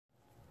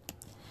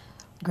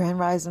Grand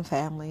Rising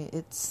family,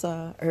 it's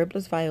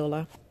Herbalist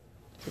Viola.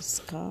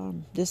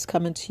 Just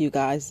coming to you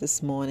guys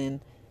this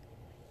morning.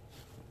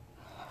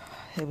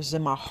 It was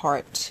in my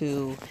heart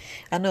to,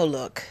 I know,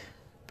 look,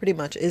 pretty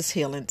much it's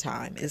healing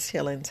time. It's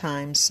healing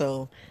time.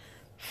 So,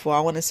 I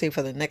want to say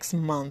for the next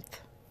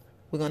month,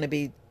 we're going to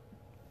be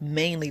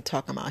mainly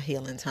talking about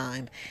healing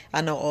time.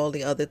 I know all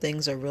the other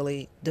things are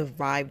really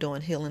derived on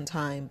healing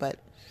time, but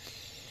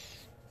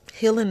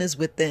healing is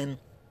within.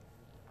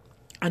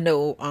 I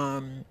know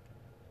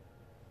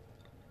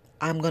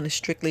I'm going to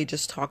strictly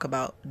just talk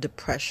about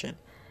depression.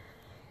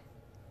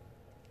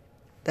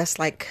 That's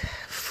like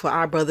for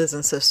our brothers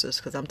and sisters,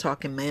 because I'm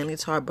talking mainly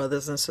to our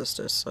brothers and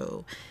sisters.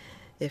 So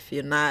if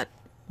you're not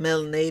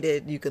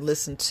melanated, you can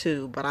listen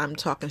too, but I'm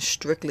talking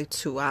strictly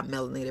to our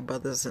melanated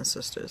brothers and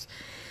sisters.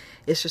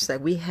 It's just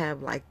that we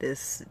have like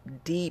this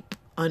deep,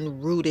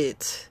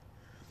 unrooted,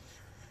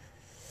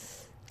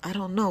 I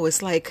don't know,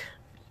 it's like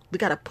we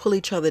got to pull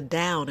each other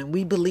down, and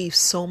we believe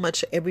so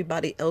much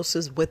everybody else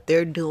is what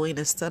they're doing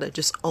instead of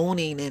just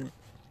owning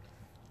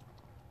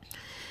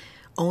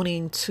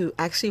to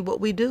actually what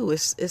we do.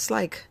 It's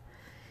like,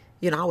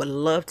 I would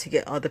love to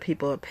get other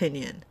people's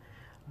opinion,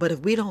 but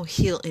if we don't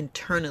heal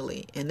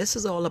internally, and this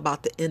is all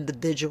about the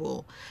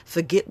individual,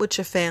 forget what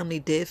your family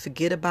did,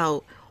 forget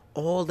about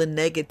all the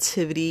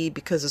negativity,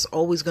 because it's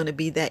always going to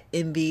be that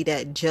envy,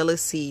 that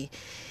jealousy,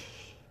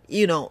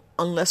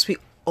 unless we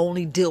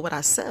only deal with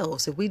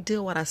ourselves. If we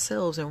deal with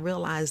ourselves and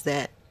realize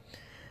that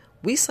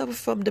we suffer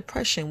from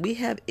depression, we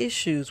have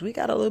issues, we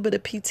got a little bit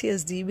of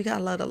PTSD, we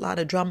got a lot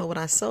of drama with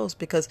ourselves,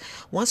 because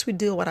once we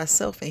deal with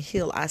ourselves and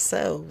heal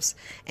ourselves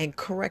and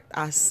correct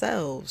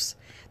ourselves,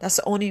 that's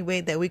the only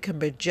way that we can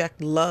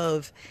project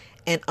love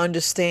and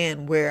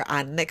understand where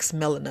our next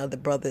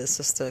melanin, brother or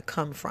sister,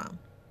 come from.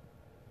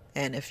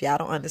 And if y'all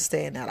don't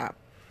understand that,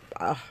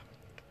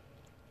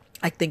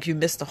 I think you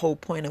missed the whole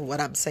point of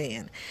what I'm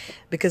saying,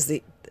 because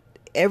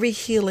every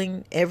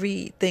healing,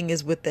 everything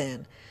is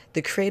within.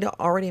 The Creator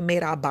already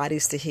made our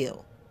bodies to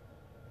heal.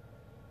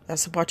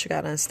 That's the part you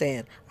got to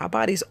understand. Our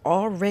bodies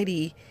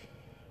already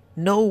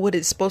know what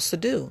it's supposed to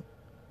do.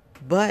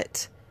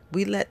 But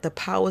we let the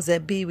powers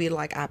that be, we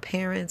like our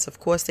parents, of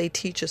course, they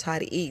teach us how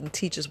to eat and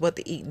teach us what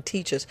to eat and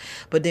teach us.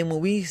 But then when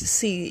we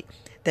see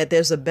that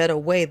there's a better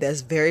way,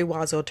 there's very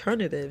wise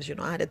alternatives.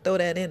 I had to throw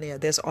that in there.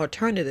 There's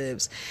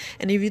alternatives.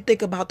 And if you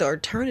think about the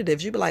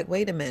alternatives, you'd be like,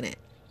 wait a minute.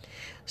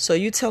 So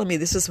you telling me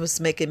this is what's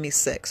making me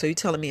sick. So you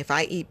telling me if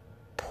I eat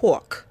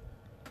pork,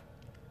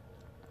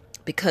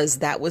 because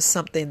that was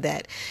something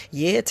that,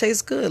 yeah, it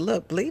tastes good.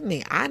 Look, believe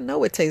me, I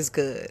know it tastes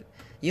good.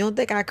 You don't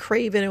think I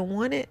crave it and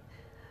want it?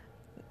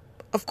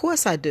 Of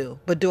course I do.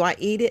 But do I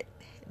eat it?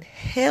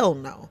 Hell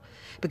no.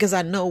 Because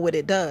I know what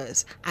it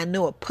does. I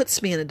know it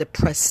puts me in a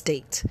depressed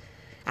state.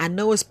 I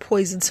know it's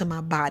poison to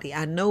my body.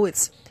 I know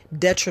it's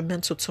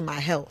detrimental to my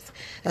health.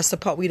 That's the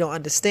part we don't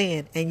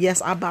understand. And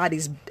yes, our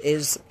bodies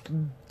is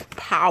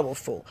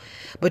powerful.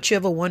 But you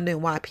ever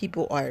wondering why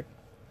people are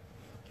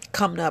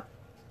coming up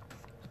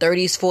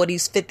 30s,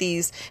 40s,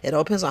 50s? It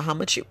all depends on how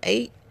much you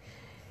ate.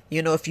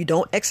 If you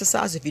don't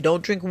exercise, if you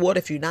don't drink water,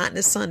 if you're not in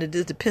the sun, it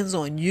just depends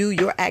on you,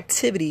 your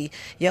activity.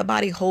 Your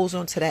body holds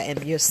on to that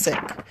and you're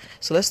sick.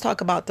 So let's talk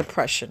about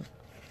depression.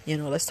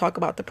 Let's talk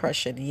about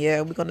depression.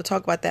 Yeah, we're going to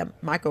talk about that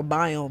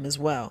microbiome as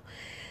well.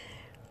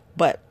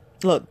 But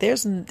look,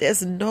 there's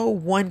no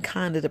one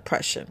kind of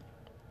depression.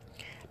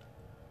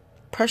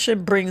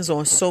 Depression brings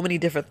on so many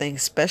different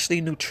things,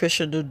 especially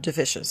nutritional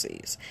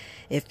deficiencies.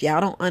 If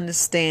y'all don't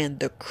understand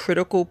the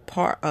critical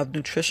part of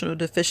nutritional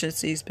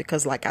deficiencies,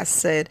 because like I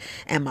said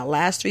in my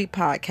last 3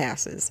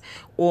 podcasts,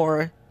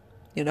 or,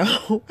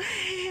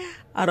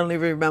 I don't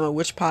even remember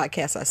which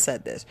podcast I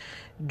said this.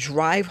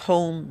 Drive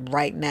home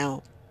right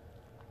now.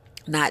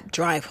 Not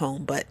drive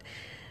home, but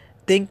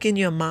think in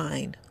your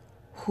mind,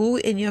 who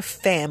in your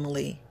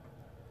family,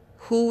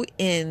 who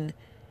in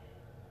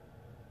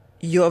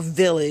your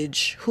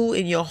village, who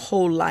in your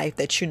whole life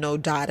that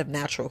died of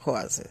natural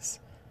causes.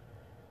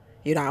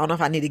 I don't know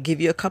if I need to give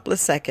you a couple of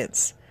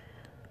seconds,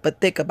 but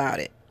think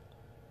about it.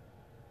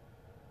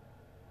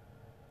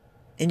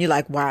 And you're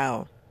like,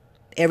 wow,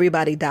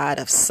 everybody died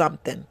of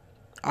something,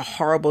 a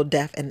horrible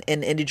death. And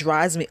it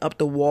drives me up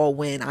the wall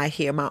when I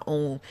hear my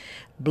own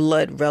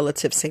blood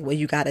relatives say, well,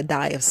 you got to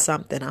die of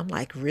something. I'm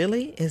like,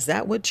 really? Is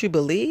that what you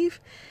believe?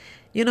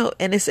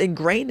 And it's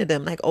ingrained in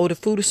them. Like, oh, the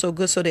food is so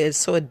good, so it's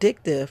so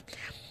addictive.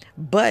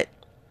 But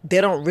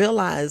they don't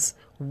realize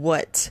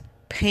what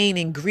pain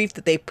and grief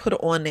that they put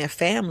on their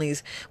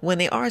families when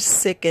they are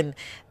sick and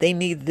they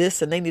need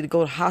this and they need to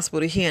go to the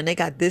hospital here and they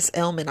got this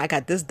ailment, I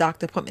got this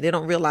doctor appointment. They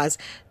don't realize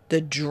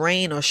the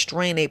drain or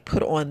strain they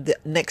put on the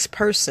next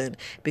person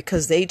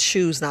because they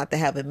choose not to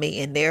have a mate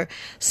and their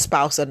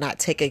spouse are not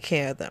taking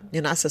care of them.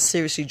 That's a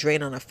seriously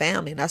drain on a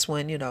family. And that's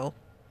when, you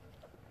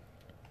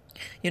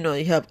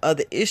have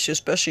other issues,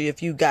 especially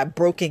if you got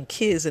broken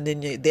kids and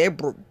then they're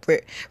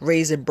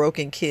raising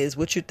broken kids.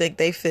 What you think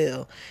they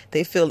feel?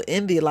 They feel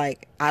envy,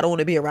 like, I don't want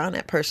to be around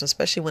that person,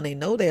 especially when they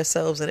know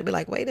themselves. And they be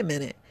like, wait a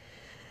minute.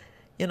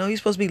 You're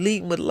supposed to be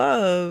leading with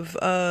love.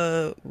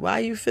 Why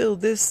you feel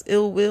this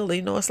ill will?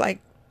 It's like,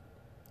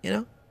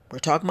 we're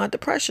talking about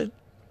depression.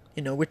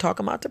 We're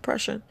talking about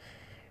depression.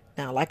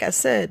 Now, like I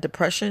said,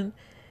 depression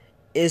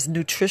is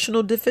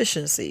nutritional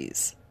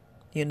deficiencies.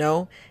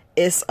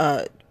 It's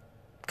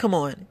come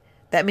on.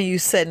 That means you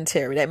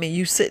sedentary. That means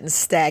you sitting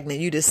stagnant.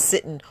 You just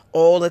sitting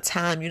all the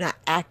time. You're not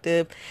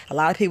active. A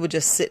lot of people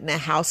just sit in their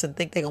house and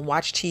think they can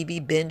watch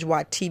TV, binge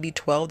watch TV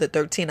 12 to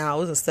 13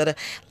 hours instead of,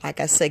 like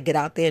I said, get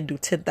out there and do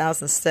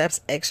 10,000 steps,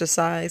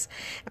 exercise.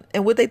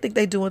 And what they think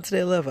they doing to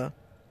their liver.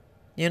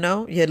 Your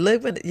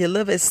liver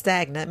is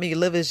stagnant. I mean, your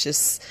liver is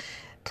just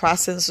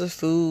processing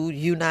food.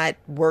 You're not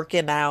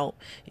working out.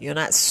 You're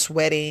not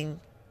sweating.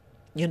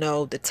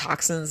 The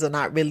toxins are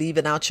not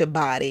relieving out your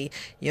body.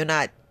 You're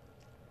not,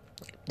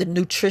 the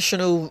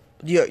nutritional,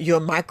 your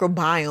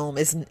microbiome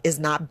is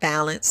not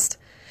balanced.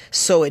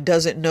 So it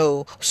doesn't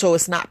know, so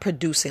it's not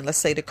producing, let's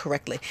say it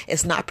correctly.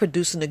 It's not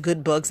producing the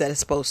good bugs that it's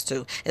supposed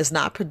to. It's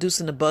not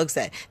producing the bugs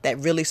that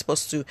really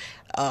supposed to,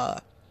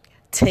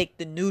 take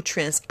the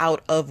nutrients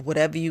out of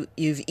whatever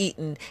you've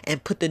eaten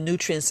and put the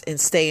nutrients and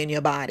stay in your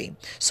body.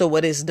 So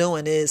what it's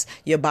doing is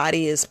your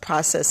body is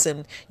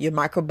processing your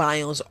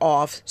microbiomes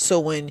off. So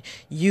when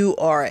you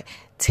are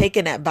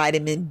taking that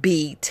vitamin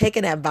B,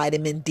 taking that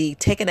vitamin D,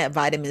 taking that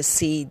vitamin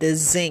C, the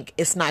zinc,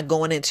 it's not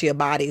going into your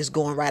body. It's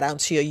going right out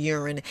into your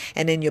urine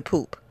and in your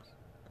poop.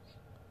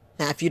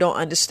 Now, if you don't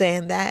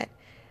understand that,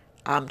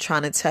 I'm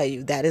trying to tell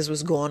you that is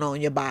what's going on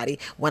in your body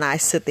when I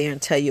sit there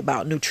and tell you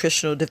about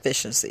nutritional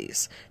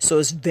deficiencies. So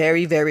it's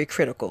very, very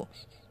critical,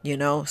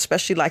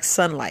 especially like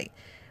sunlight.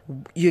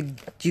 You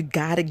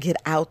got to get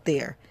out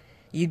there.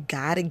 You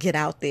got to get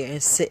out there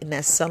and sit in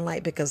that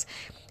sunlight because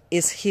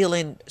it's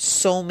healing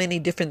so many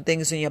different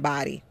things in your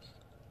body.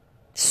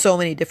 So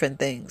many different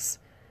things,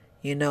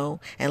 and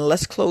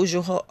less clothes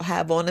you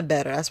have on, the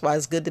better. That's why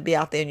it's good to be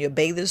out there in your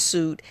bathing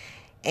suit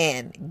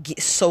and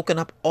soaking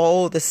up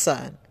all the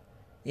sun.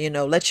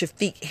 Let your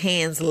feet,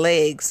 hands,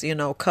 legs,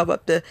 cover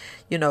up the,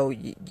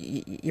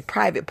 your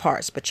private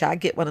parts. But y'all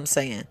get what I'm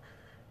saying.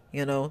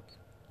 We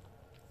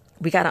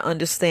got to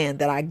understand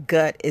that our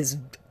gut is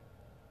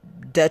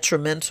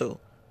detrimental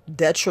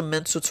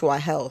to our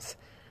health.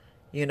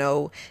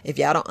 If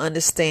y'all don't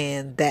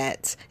understand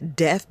that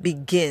death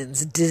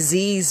begins,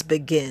 disease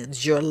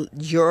begins,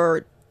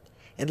 your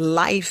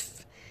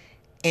life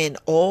and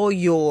all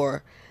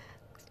your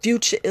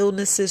future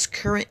illnesses,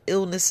 current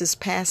illnesses,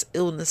 past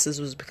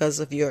illnesses was because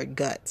of your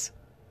gut.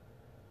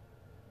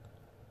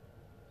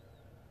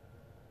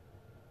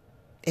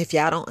 If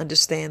y'all don't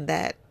understand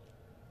that,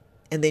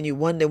 and then you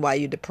wonder why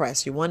you're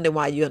depressed, you wonder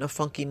why you're in a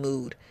funky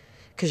mood,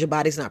 because your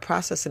body's not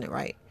processing it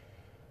right.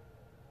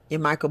 Your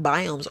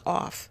microbiome's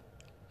off.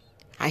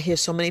 I hear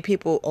so many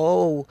people,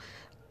 oh,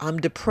 I'm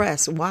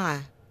depressed.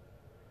 Why?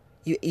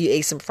 You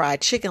ate some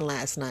fried chicken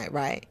last night,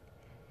 right?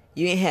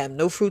 You ain't have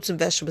no fruits and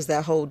vegetables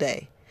that whole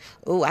day.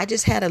 Oh, I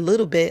just had a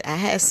little bit. I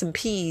had some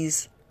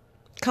peas.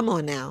 Come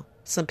on now.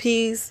 Some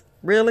peas?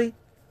 Really?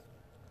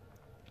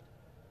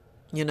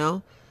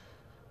 People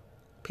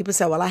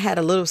say, well, I had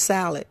a little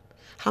salad.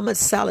 How much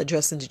salad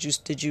dressing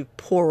did you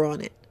pour on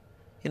it?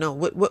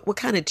 What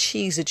kind of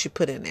cheese did you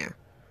put in there?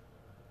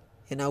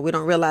 We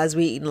don't realize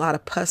we eating a lot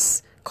of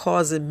pus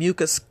causing,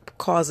 mucus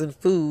causing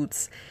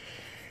foods.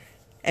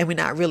 And we're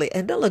not really.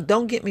 And look,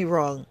 don't get me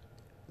wrong.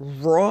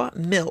 Raw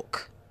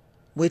milk,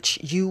 which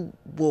you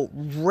will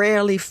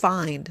rarely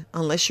find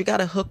unless you got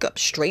to hook up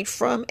straight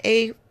from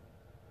a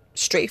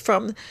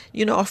farmer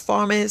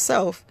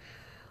itself,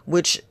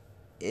 which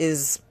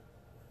is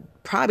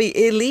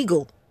probably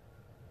illegal.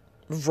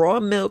 Raw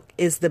milk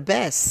is the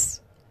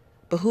best.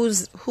 But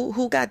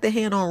who got the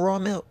hand on raw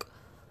milk?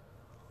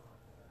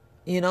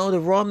 The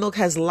raw milk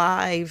has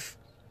live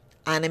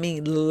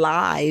enzymes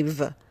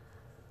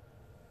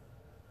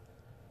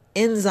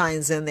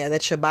in there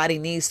that your body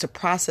needs to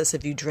process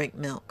if you drink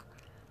milk.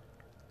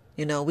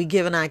 We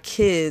giving our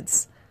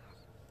kids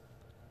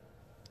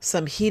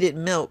some heated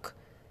milk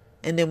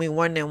and then we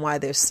wondering why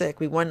they're sick.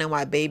 We wondering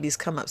why babies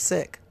come up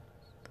sick.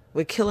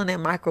 We're killing their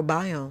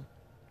microbiome.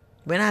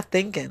 We're not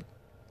thinking.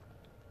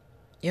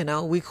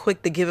 We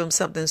quick to give them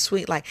something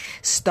sweet. Like,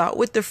 start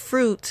with the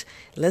fruit.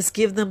 Let's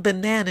give them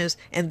bananas.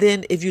 And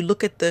then if you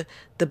look at the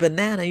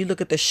banana, you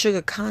look at the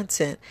sugar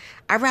content.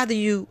 I'd rather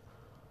you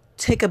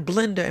take a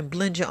blender and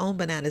blend your own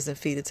bananas and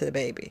feed it to the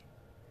baby.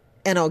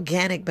 An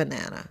organic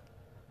banana.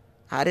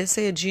 I didn't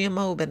say a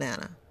GMO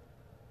banana.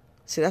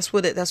 See, that's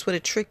what the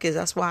trick is.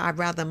 That's why I'd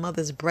rather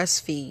mothers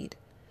breastfeed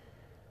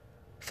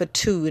for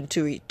 2 and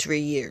 3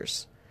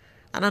 years.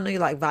 I don't know, you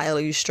like,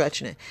 Viola, you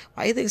stretching it.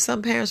 Why do you think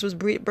some parents was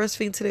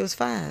breastfeeding till they was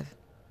 5?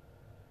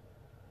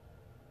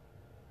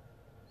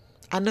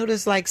 I know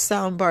this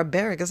sound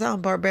barbaric. It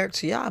sound barbaric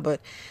to y'all,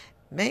 but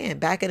man,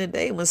 back in the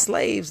day when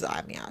slaves,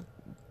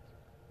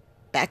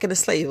 back in the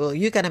slave, well,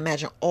 you can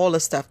imagine all the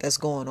stuff that's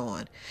going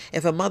on.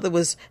 If a mother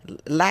was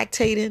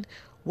lactating,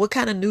 what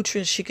kind of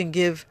nutrients she can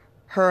give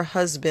her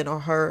husband or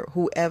her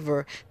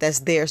whoever that's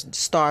there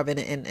starving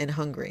and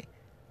hungry?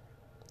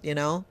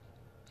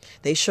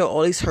 They show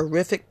all these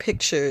horrific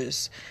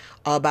pictures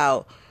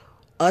about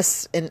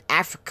us in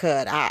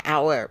Africa,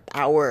 our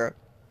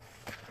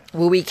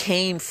where we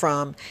came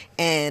from,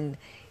 and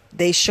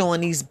they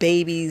showing these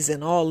babies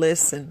and all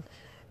this and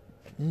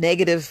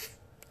negative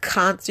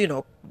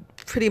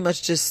pretty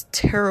much just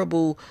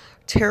terrible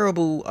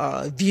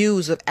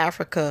views of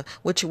Africa,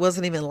 which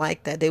wasn't even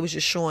like that. They was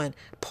just showing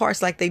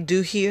parts like they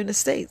do here in the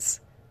States.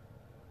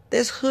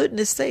 There's hood in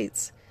the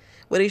States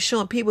where they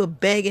showing people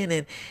begging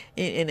and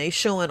they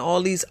showing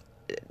all these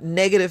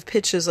negative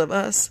pictures of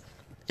us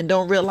and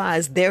don't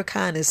realize their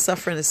kind is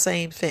suffering the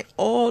same thing.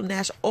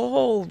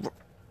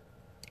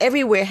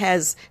 Everywhere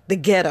has the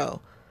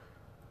ghetto,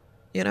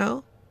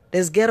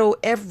 there's ghetto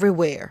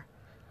everywhere,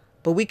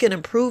 but we can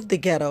improve the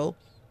ghetto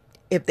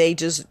if they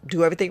just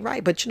do everything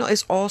right. But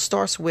it all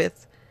starts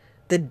with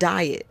the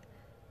diet,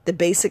 the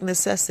basic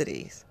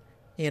necessities,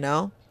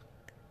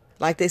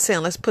 like they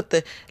saying, let's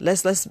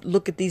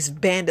look at these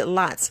bandit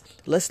lots.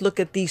 Let's look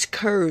at these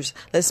curves.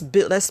 Let's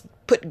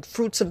put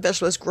fruits and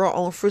vegetables. Let's grow our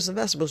own fruits and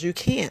vegetables. You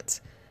can't.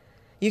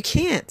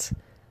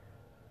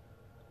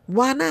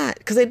 Why not?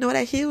 Because they know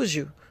that heals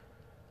you.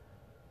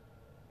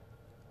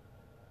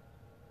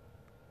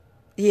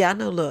 Yeah, I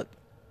know. Look,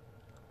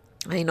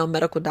 I ain't no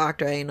medical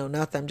doctor. I ain't no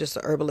nothing. I'm just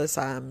a herbalist.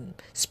 I'm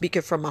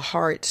speaking from my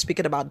heart,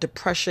 speaking about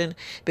depression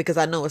because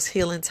I know it's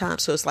healing time.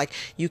 So it's like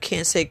you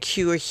can't say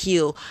cure,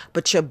 heal,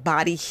 but your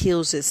body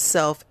heals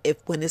itself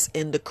when it's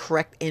in the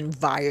correct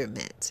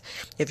environment.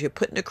 If you're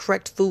putting the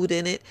correct food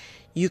in it,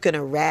 you can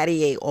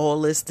irradiate all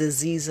this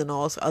disease and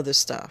all this other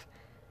stuff.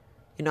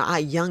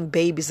 Our young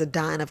babies are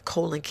dying of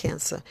colon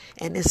cancer.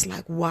 And it's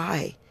like,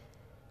 why?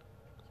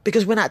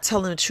 Because we're not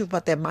telling the truth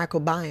about their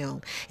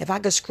microbiome. If I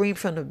could scream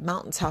from the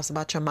mountaintops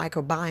about your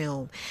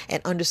microbiome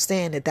and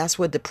understand that that's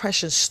where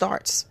depression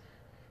starts.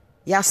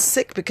 Y'all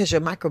sick because your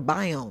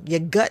microbiome,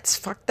 your gut's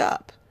fucked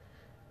up.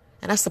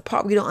 And that's the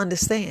part we don't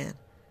understand.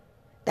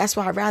 That's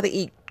why I'd rather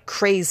eat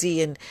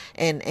crazy and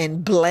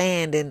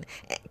bland, and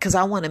because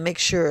I want to make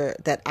sure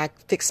that I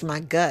fix my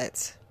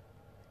gut.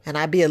 And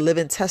I be a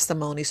living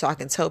testimony so I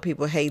can tell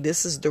people, hey,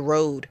 this is the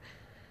road.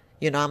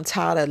 I'm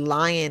tired of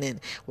lying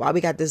and why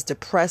we got this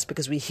depressed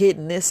because we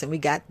hidden this and we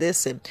got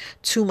this and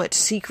too much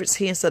secrets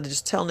here instead of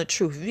just telling the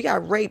truth. If you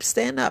got raped,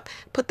 stand up.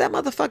 Put that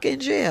motherfucker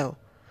in jail.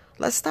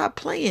 Let's stop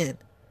playing.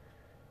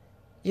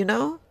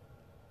 It's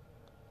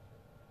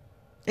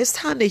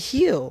time to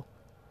heal.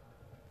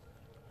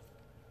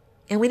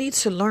 And we need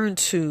to learn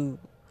to,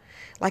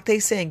 like they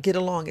saying, get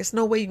along. There's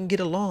no way you can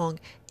get along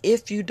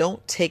if you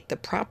don't take the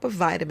proper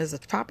vitamins, the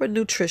proper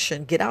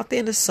nutrition, get out there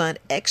in the sun,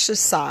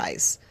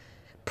 exercise.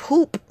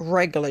 Poop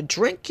regular,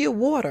 drink your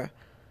water,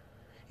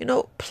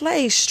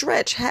 play,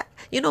 stretch,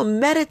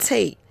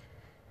 meditate.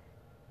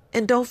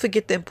 And don't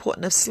forget the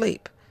importance of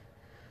sleep.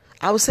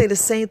 I would say the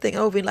same thing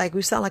over, like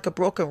we sound like a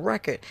broken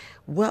record.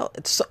 Well,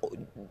 so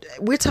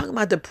we're talking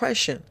about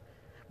depression.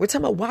 We're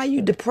talking about why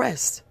you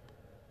depressed.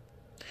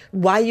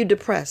 Why you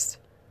depressed?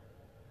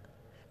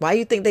 Why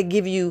you think they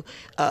give you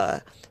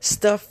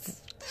stuff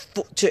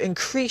to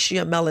increase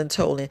your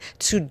melatonin,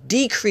 to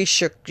decrease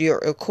your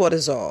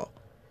cortisol?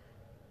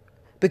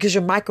 Because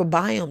your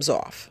microbiome's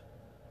off.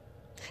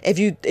 If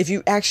you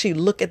actually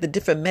look at the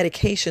different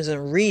medications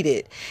and read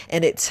it,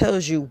 and it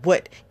tells you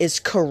what is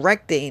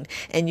correcting,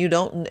 and you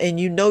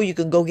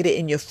can go get it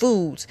in your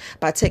foods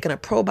by taking a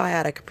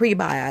probiotic, a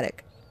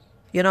prebiotic.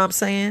 You know what I'm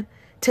saying?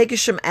 Take you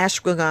some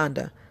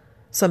ashwagandha,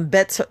 some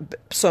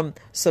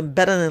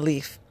banana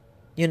leaf.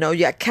 You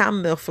got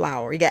chamomile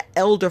flower, you got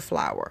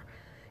elderflower.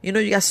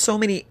 You got so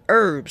many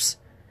herbs,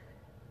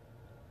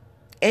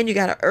 and you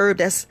got an herb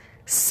that's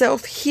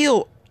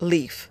self-heal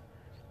leaf.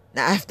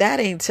 Now, if that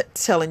ain't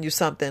telling you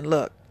something,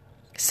 look,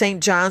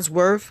 St. John's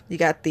Wort, you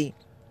got the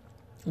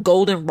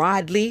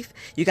goldenrod leaf,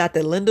 you got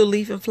the linden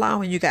leaf and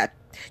flower, and you got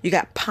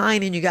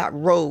pine and you got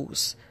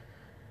rose.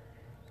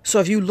 So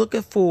if you're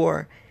looking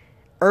for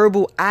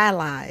herbal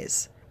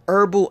allies,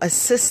 herbal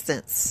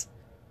assistance,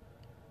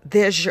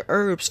 there's your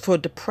herbs for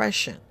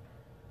depression.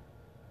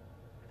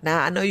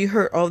 Now, I know you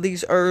heard all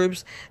these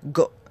herbs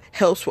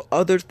helps with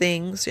other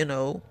things,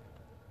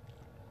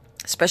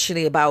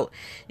 especially about,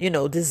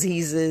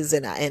 diseases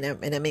and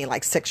I mean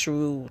like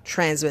sexual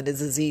transmitted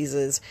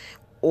diseases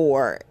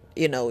or,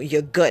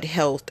 your gut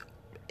health.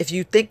 If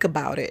you think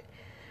about it,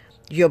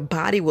 your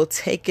body will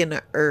take in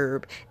a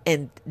herb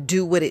and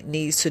do what it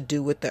needs to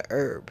do with the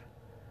herb.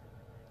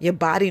 Your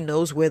body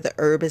knows where the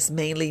herb is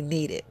mainly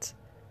needed.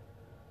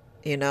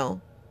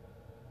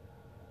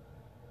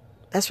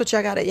 That's what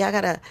y'all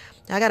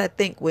gotta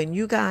think when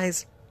you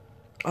guys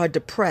are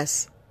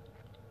depressed.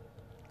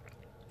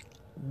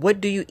 What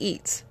do you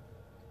eat?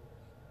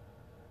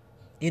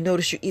 You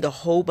notice you eat a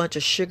whole bunch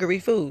of sugary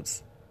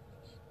foods.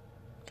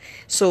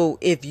 So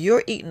if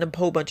you're eating a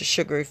whole bunch of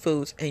sugary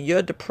foods and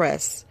you're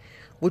depressed,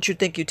 what you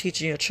think you're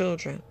teaching your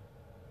children?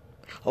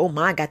 Oh,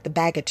 mine got the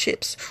bag of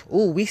chips.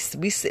 Ooh, we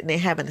sitting there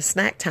having a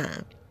snack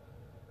time.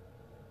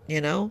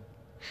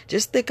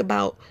 Just think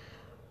about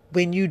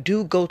when you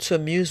do go to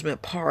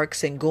amusement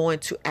parks and going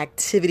to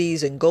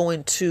activities and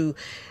going to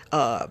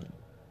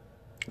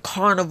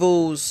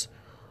carnivals.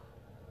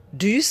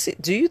 Do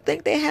you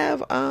think they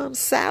have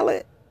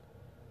salad?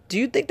 Do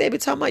you think they be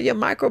talking about your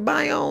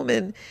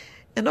microbiome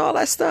and all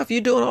that stuff?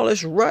 You're doing all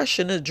this rush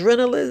and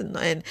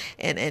adrenaline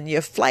and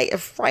your flight or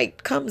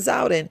fright comes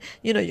out, and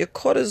your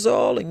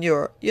cortisol and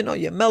your your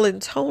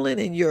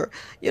melatonin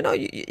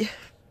and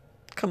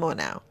come on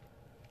now.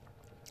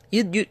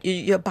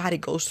 Your body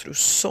goes through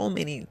so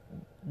many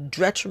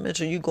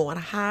detriments, or you going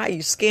high,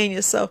 you scaring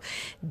yourself,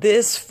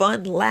 this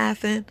fun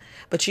laughing,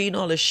 but you eating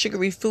all the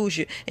sugary foods,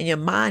 and your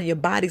mind, your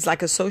body's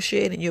like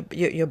associating,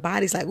 your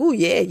body's like, ooh,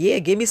 yeah,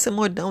 give me some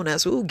more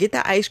donuts, ooh, get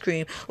that ice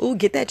cream, ooh,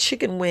 get that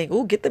chicken wing,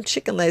 ooh, get them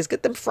chicken legs,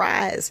 get them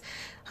fries,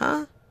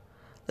 huh?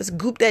 Let's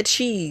goop that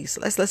cheese,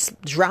 let's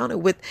drown it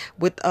with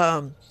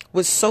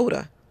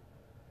soda,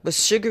 with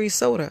sugary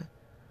soda,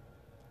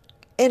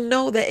 and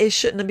know that it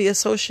shouldn't be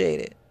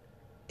associated.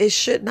 It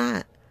should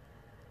not.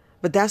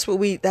 But that's what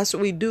we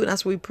do. And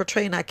that's what we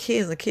portray in our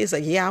kids. And the kids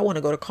like, yeah, I want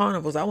to go to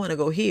carnivals. I want to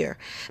go here.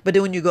 But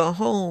then when you go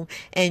home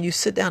and you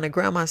sit down at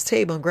grandma's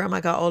table, and grandma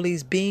got all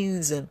these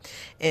beans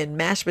and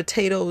mashed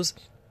potatoes,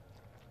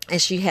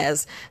 and she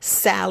has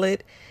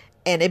salad,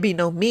 and there be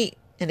no meat.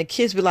 And the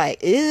kids be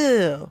like,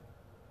 ew,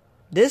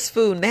 this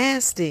food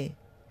nasty.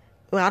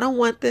 Well, I don't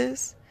want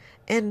this.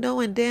 And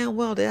knowing damn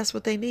well that's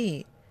what they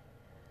need.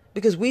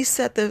 Because we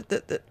set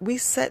we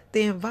set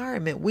the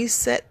environment. We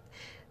set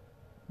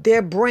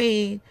their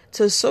brain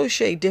to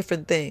associate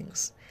different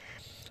things.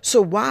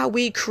 So why are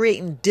we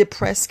creating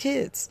depressed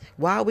kids?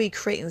 Why are we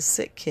creating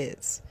sick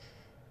kids?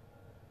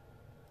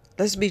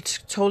 Let's be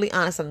totally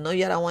honest. I know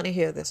y'all don't want to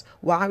hear this.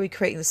 Why are we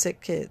creating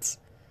sick kids?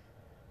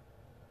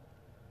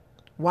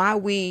 Why are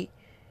we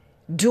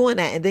doing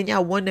that? And then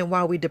y'all wondering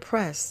why we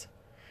depressed.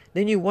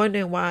 Then you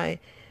wondering why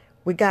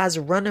we guys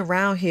are running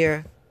around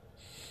here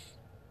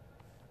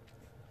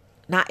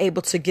not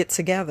able to get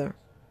together.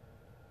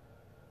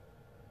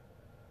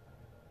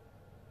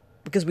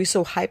 Because we're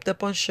so hyped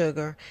up on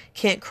sugar,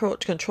 can't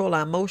control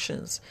our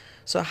emotions.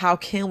 So how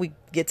can we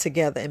get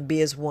together and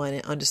be as one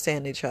and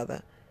understand each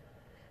other?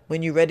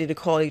 When you're ready to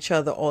call each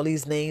other all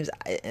these names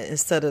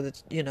instead of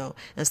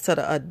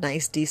a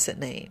nice, decent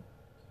name.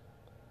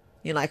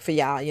 Like for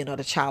y'all,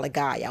 the child of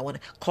God, y'all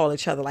want to call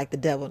each other like the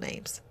devil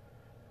names.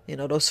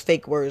 Those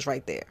fake words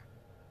right there.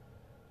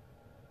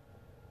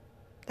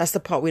 That's the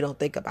part we don't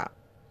think about.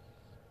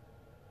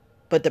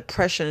 But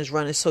depression is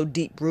running so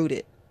deep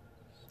rooted.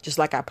 Just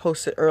like I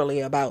posted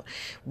earlier about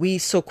we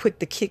so quick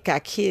to kick our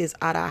kids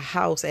out of our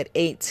house at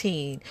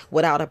 18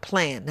 without a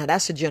plan. Now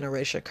that's a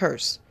generation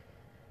curse.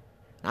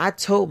 I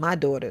told my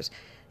daughters,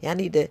 y'all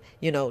need to,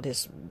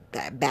 this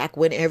back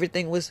when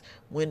everything was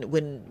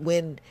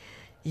when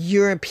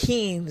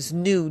Europeans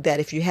knew that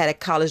if you had a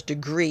college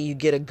degree, you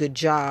get a good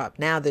job.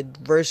 Now the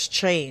verse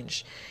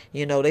changed.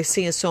 They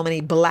seeing so many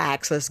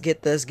blacks. Let's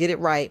get it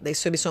right. They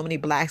see so many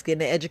blacks getting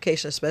their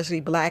education, especially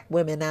black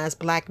women. Now it's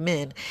black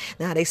men.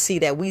 Now they see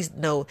that we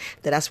know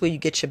that's where you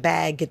get your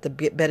bag, get the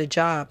better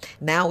job.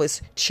 Now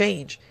it's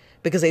changed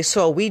because they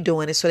saw we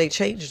doing it, so they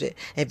changed it.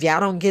 If y'all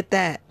don't get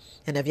that,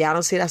 and if y'all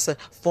don't see that's a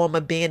form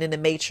of being in the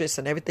matrix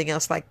and everything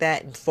else like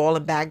that, and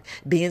falling back,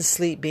 being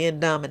asleep, being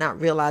dumb, and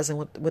not realizing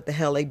what the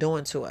hell they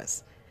doing to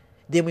us,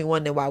 then we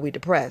wonder why we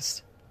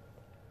depressed.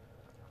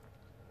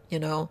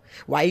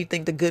 Why you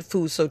think the good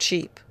food's so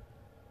cheap?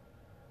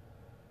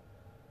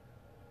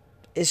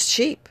 It's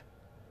cheap.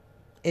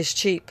 It's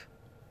cheap.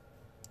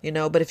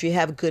 But if you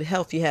have good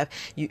health,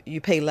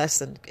 you pay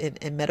less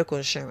in medical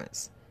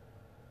insurance.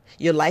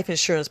 Your life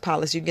insurance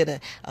policy, you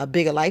get a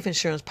bigger life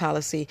insurance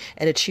policy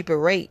at a cheaper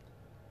rate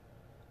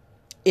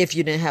if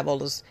you didn't have all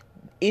those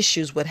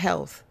issues with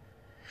health.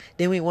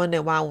 Then we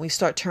wonder why when we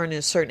start turning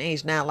a certain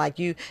age now, like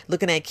you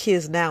looking at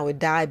kids now with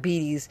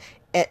diabetes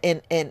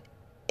and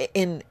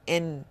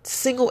in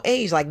single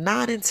age, like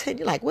 9 and 10,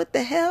 you're like, what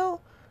the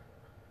hell?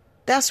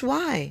 That's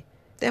why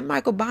their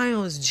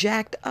microbiome is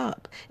jacked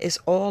up. It's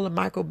all a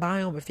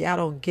microbiome. If y'all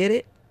don't get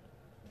it,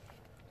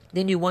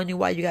 then you wonder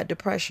why you got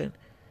depression.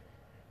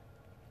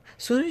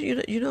 Soon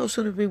as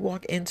soon as we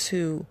walk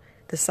into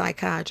the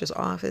psychiatrist's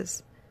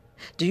office,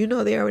 do you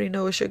know they already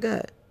know it's your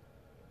gut?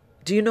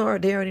 Do you know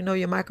they already know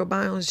your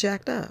microbiome is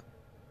jacked up?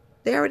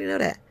 They already know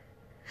that.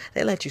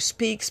 They let you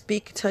speak,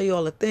 tell you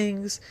all the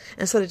things,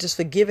 instead of just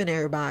forgiving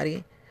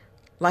everybody,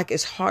 like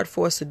it's hard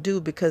for us to do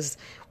because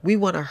we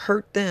want to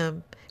hurt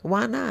them.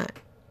 Why not?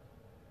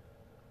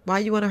 Why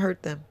you want to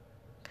hurt them?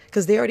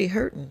 Because they already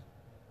hurting.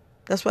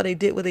 That's why they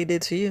did what they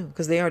did to you,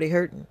 because they already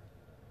hurting.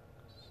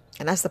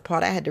 And that's the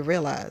part I had to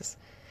realize.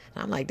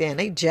 And I'm like, damn,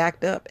 they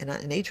jacked up and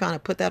they trying to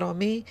put that on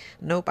me.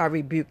 Nope, I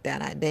rebuke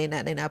that. They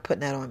not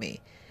putting that on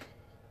me.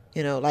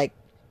 Like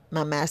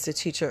my master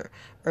teacher,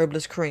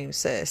 Herbalist Kareem,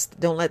 says,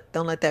 don't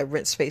let that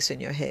rent space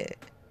in your head.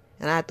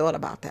 And I thought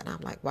about that. And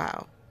I'm like,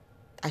 wow,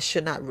 I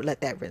should not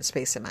let that rent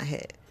space in my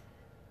head.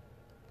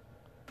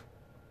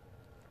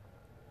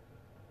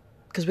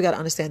 Because we got to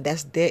understand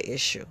that's their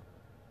issue.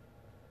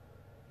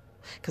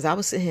 Because I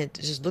was sitting here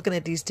just looking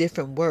at these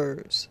different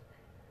words.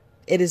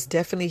 It is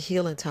definitely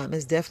healing time.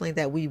 It's definitely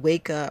that we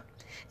wake up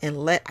and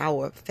let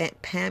our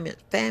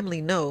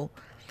family know,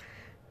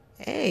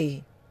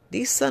 hey,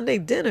 these Sunday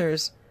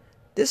dinners,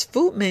 this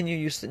food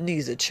menu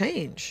needs to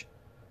change.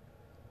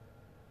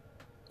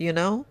 You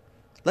know,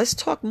 let's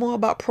talk more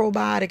about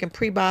probiotic and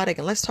prebiotic,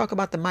 and let's talk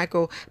about the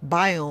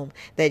microbiome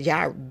that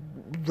y'all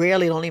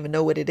rarely don't even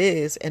know what it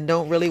is and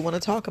don't really want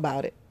to talk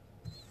about it.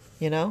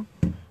 You know,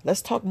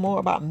 let's talk more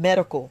about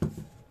medical.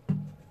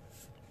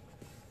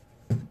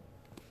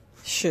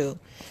 Shoot,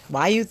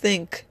 why you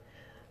think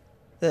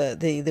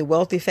the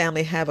wealthy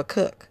family have a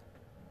cook?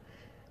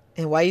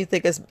 And why you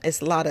think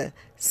it's a lot of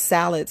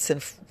salads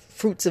and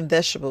fruits and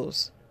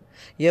vegetables?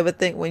 You ever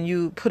think when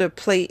you put a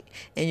plate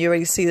and you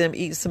already see them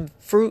eat some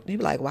fruit, you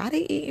be like, why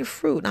they eating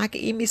fruit? And I can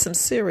eat me some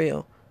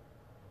cereal.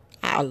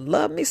 I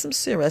love me some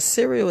cereal.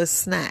 Cereal is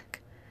snack.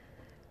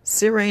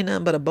 Cereal ain't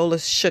nothing but a bowl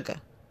of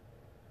sugar.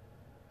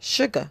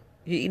 Sugar.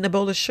 You eating a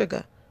bowl of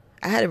sugar.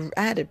 I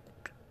had to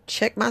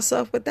check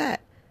myself with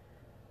that.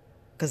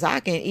 Because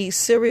I can eat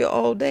cereal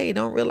all day.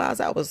 Don't realize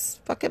I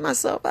was fucking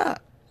myself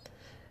up.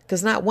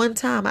 Because not one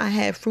time I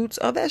had fruits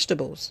or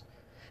vegetables.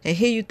 And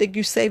here you think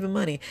you saving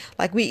money.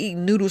 Like we eat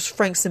noodles,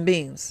 franks, and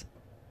beans.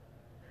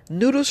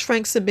 Noodles,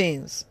 franks, and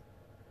beans.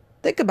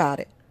 Think about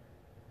it.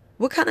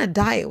 What kind of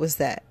diet was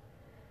that?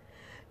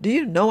 Do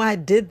you know I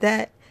did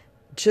that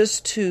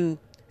just to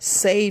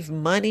save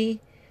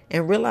money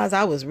and realize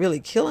I was really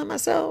killing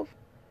myself?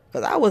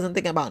 Because I wasn't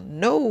thinking about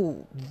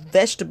no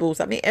vegetables.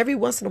 I mean, every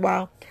once in a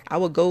while, I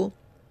would go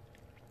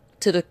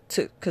to the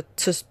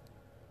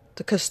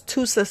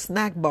Kastusa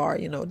snack bar.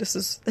 You know, this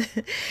is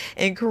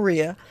in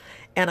Korea.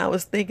 And I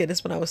was thinking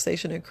this when I was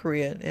stationed in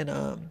Korea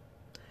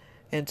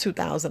in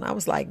 2000. I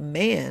was like,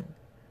 man,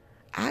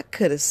 I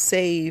could have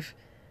saved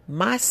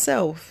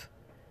myself,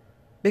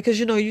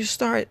 because, you know, you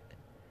start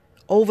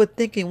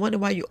overthinking, wonder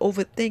why you're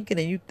overthinking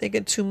and you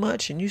thinking too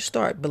much, and you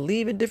start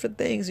believing different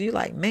things. And you're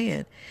like,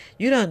 man,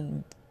 you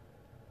done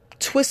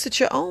twisted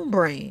your own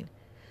brain,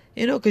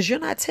 you know, because you're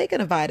not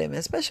taking a vitamin,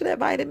 especially that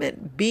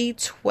vitamin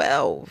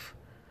B12.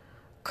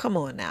 Come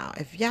on now.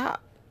 If y'all,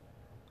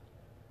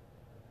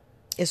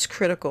 it's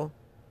critical.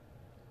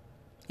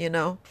 You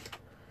know,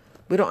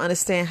 we don't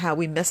understand how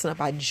we messing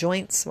up our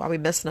joints, why we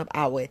messing up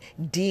our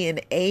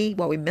DNA,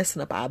 why we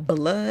messing up our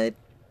blood.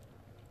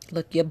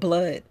 Look, your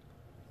blood.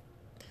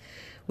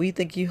 What you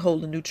think you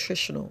hold a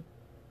nutritional?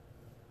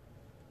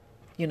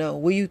 You know,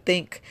 what you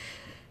think?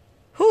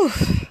 Whew,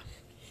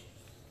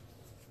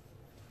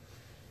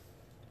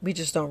 we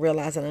just don't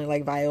realize it. And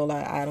like,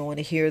 Viola, I don't want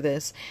to hear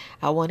this.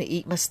 I want to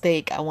eat my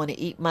steak. I want to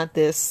eat my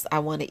this. I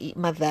want to eat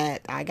my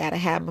that. I got to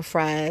have my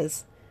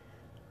fries.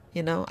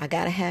 You know, I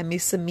got to have me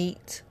some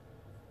meat.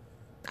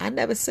 I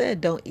never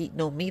said don't eat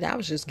no meat. I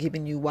was just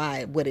giving you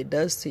what it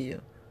does to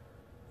you.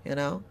 You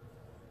know,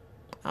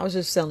 I was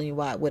just telling you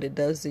what it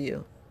does to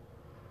you.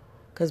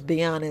 Because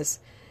be honest,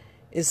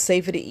 it's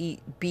safer to eat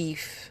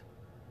beef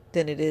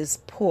than it is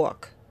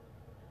pork.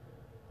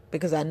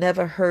 Because I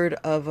never heard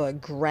of a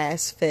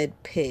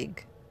grass-fed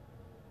pig.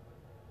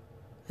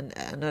 And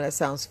I know that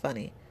sounds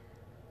funny.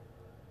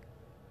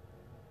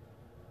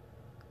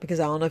 Because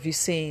I don't know if you've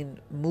seen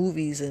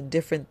movies and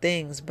different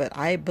things, but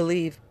I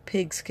believe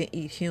pigs can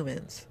eat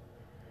humans.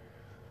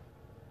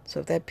 So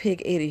if that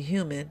pig ate a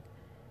human,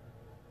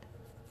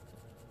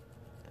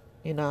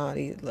 you know,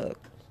 look,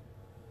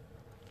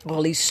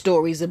 all these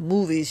stories and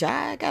movies,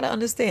 I gotta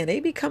understand, they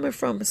be coming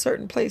from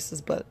certain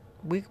places, but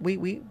we're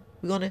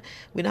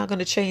not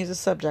gonna change the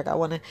subject. I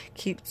want to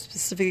keep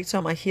specifically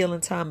talking about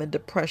healing time and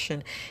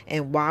depression,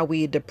 and why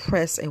we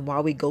depress and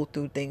why we go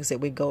through things that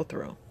we go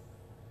through.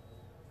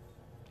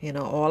 You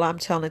know, all I'm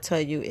trying to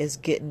tell you is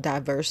getting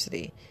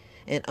diversity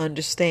and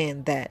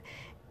understand that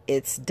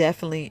it's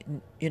definitely,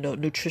 you know,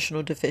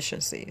 nutritional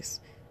deficiencies.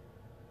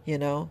 You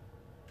know,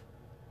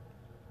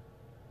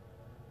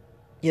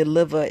 your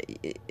liver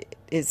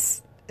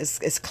is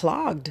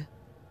clogged.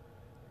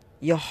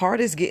 Your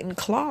heart is getting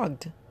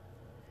clogged.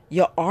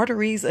 Your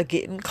arteries are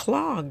getting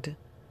clogged.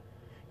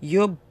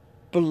 Your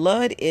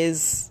blood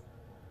is,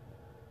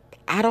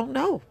 I don't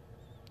know.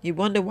 You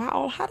wonder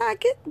why, how did I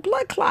get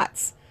blood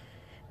clots?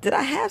 Did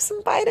I have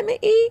some vitamin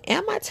E?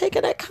 Am I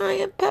taking that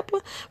cayenne pepper?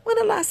 When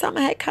the last time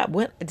I had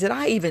did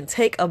I even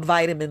take a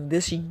vitamin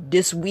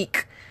this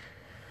week?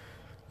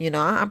 You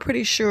know, I'm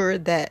pretty sure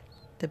that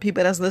the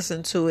people that's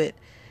listening to it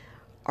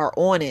are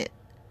on it.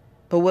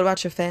 But what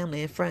about your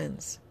family and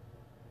friends?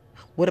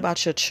 What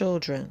about your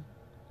children?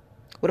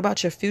 What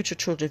about your future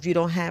children if you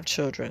don't have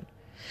children?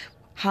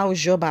 How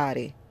is your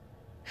body?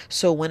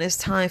 So when it's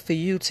time for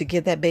you to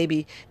give that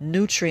baby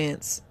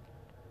nutrients,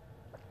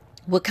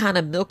 what kind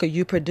of milk are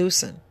you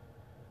producing?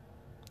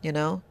 You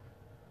know,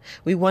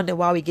 we wonder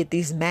why we get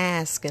these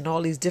masks and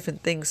all these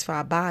different things for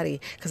our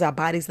body, because our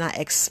body's not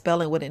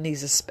expelling what it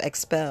needs to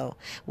expel.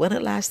 When the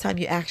last time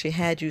you actually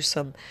had you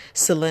some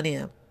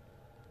selenium?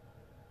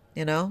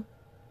 You know,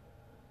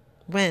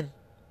 when?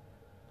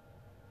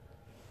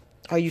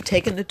 Are you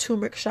taking the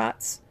turmeric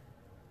shots?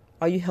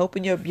 Are you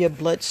helping your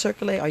blood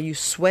circulate? Are you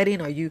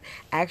sweating? Are you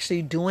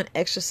actually doing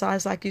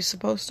exercise like you're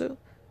supposed to?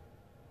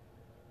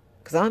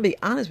 Because I'm going to be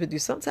honest with you.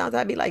 Sometimes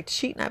I'd be like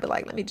cheating. I'd be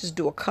like, let me just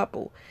do a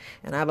couple.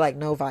 And I'd be like,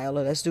 no,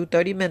 Viola, let's do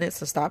 30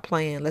 minutes and stop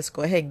playing. Let's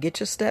go ahead and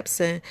get your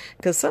steps in.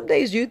 Because some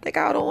days you think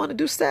I don't want to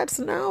do steps.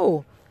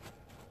 No.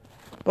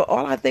 But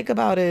all I think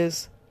about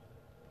is,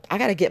 I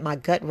got to get my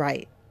gut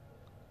right.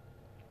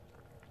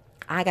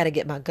 I got to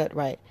get my gut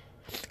right.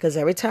 Because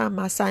every time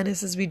my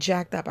sinuses be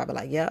jacked up, I be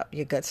like, yep,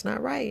 your gut's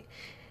not right.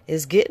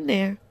 It's getting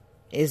there.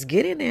 It's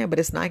getting there, but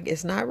it's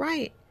not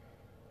right.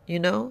 You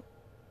know?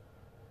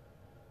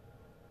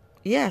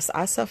 Yes,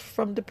 I suffer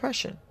from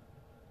depression.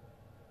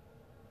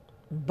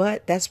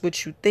 But that's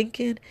what you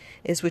thinking,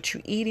 is what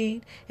you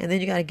eating, and then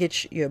you got to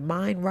get your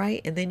mind right,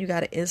 and then you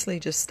got to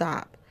instantly just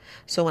stop.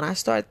 So when I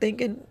start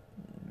thinking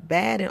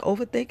bad and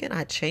overthinking,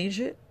 I change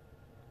it.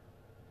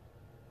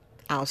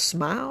 I'll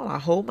smile. I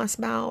hold my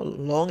smile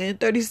longer than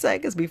 30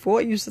 seconds. Before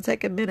it used to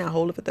take a minute. I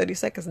hold it for 30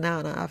 seconds now,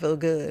 and I feel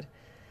good.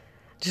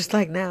 Just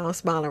like now, I'm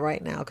smiling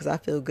right now because I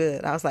feel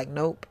good. I was like,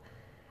 nope,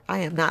 I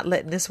am not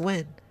letting this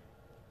win.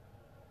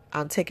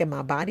 I'm taking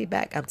my body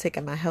back. I'm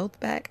taking my health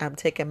back. I'm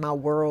taking my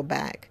world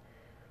back.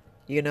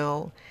 You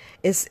know,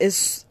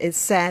 it's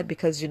sad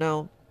because, you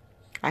know,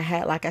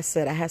 like I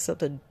said, I had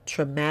something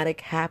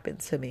traumatic happen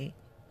to me.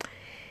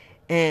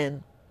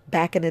 And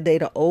back in the day,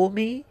 the old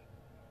me,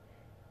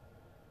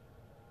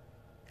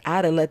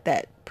 I'd have let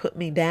that put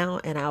me down,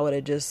 and I would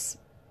have just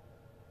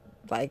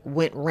like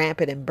went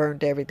rampant and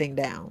burnt everything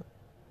down.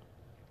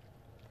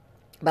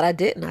 But I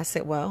didn't. I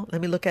said, well,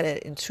 let me look at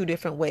it in two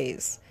different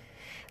ways.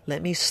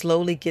 Let me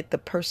slowly get the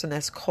person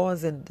that's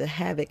causing the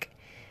havoc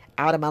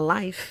out of my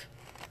life,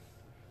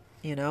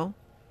 you know,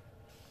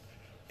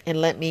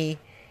 and let me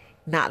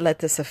not let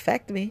this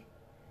affect me,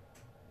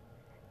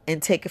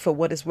 and take it for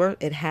what it's worth.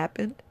 It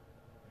happened.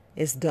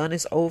 It's done.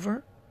 It's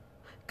over.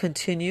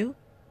 Continue.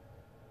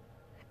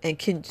 And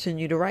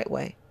continue the right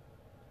way.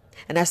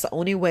 And that's the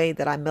only way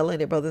that our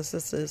melanated brothers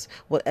and sisters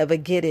will ever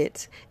get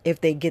it, if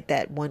they get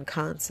that one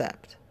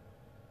concept.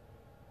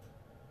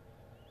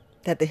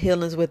 That the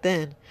healing's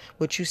within.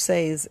 What you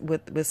say is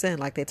within.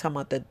 Like they talking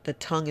about the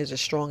tongue is the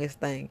strongest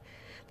thing.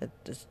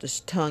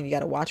 The tongue, you got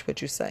to watch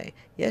what you say.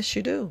 Yes,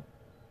 you do.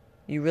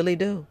 You really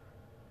do.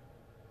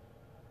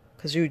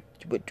 Because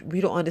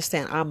we don't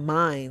understand our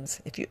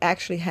minds. If you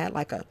actually had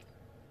like a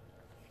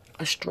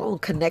strong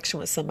connection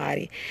with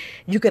somebody,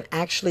 you can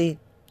actually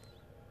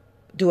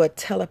do a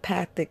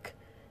telepathic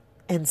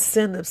and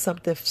send them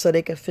something so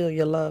they can feel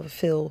your love,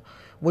 feel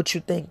what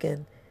you think,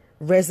 and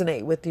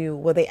resonate with you,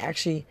 where they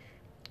actually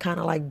kind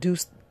of like do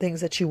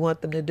things that you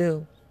want them to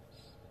do.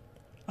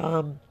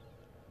 And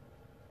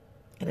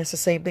it's the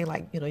same thing,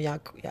 like, you know, y'all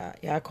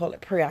call it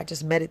prayer. I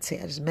just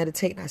meditate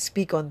and I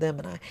speak on them,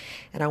 and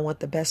I want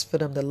the best for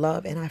them to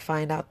love, and I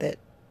find out that,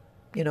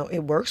 you know, it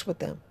works with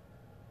them.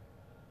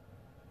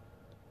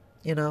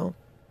 You know?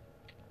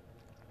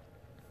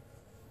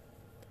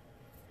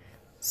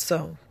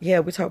 So, yeah,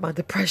 we talk about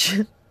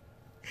depression.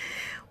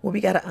 What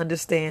we got to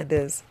understand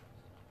is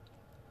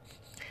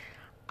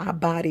our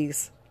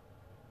bodies,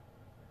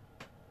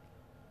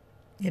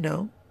 you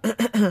know,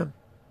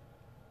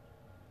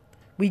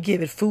 we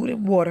give it food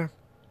and water.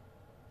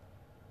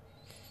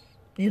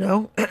 You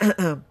know,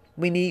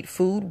 we need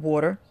food,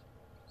 water,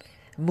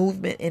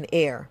 movement, and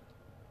air.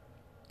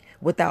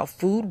 Without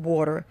food,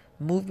 water,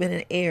 movement,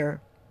 and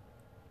air,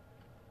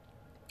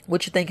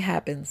 what you think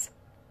happens?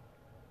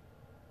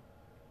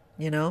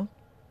 You know?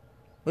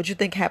 What you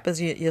think happens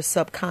in your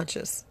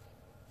subconscious?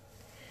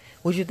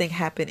 What you think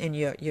happen in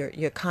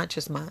your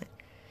conscious mind?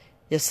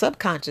 Your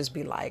subconscious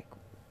be like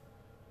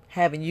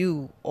having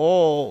you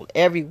all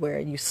everywhere.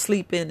 You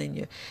sleeping,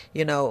 and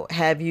you know,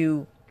 have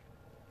you,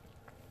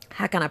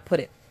 how can I put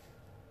it?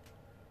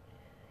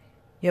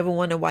 You ever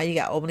wonder why you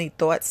got all many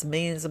thoughts,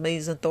 millions of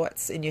millions of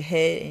thoughts in your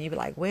head, and you be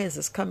like, where is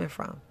this coming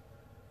from?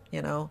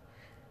 You know?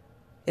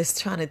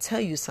 It's trying to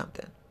tell you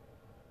something.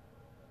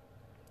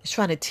 It's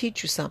trying to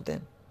teach you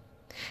something.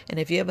 And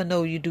if you ever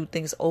know you do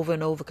things over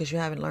and over because you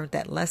haven't learned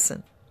that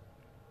lesson.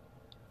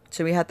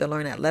 So we have to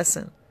learn that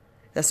lesson.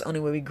 That's the only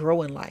way we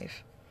grow in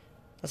life.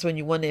 That's when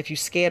you wonder if you're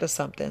scared of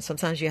something.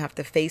 Sometimes you have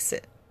to face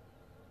it.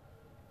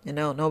 You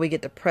know, no, we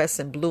get depressed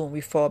and blue and we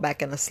fall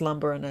back in a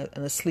slumber and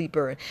a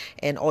sleeper.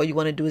 And all you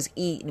want to do is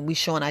eat. And we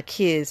showing our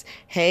kids,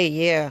 hey,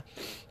 yeah,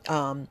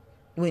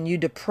 when you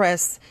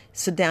depressed,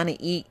 sit down and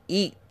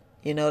eat.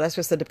 You know, that's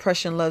what the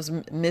depression loves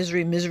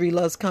misery. Misery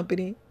loves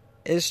company.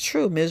 It's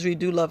true. Misery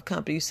do love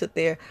company. You sit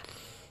there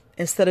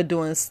instead of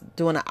doing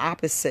the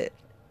opposite.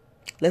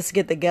 Let's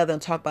get together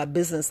and talk about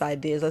business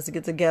ideas. Let's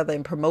get together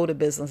and promote a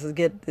business.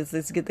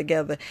 Let's get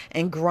together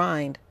and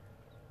grind.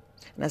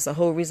 And that's the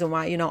whole reason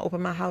why, you know, I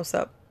open my house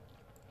up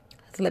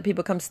to let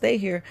people come stay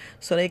here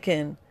so they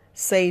can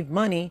save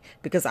money,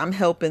 because I'm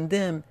helping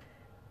them.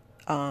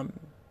 I'm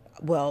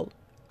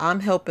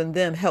helping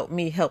them help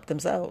me help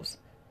themselves.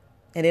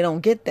 And they don't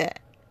get that.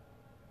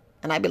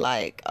 And I'd be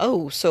like,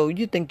 oh, so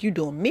you think you're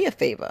doing me a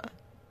favor?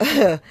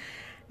 And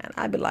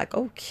I'd be like,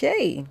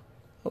 okay.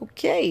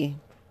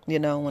 You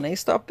know, when they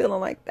start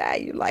feeling like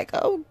that, you're like,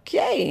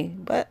 okay.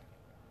 But,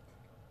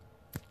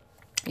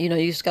 you know,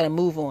 you just got to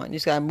move on. You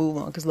just got to move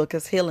on. Because, look,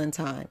 it's healing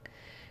time.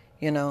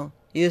 You know,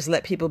 you just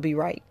let people be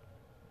right.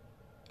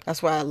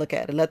 That's why I look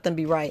at it. Let them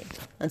be right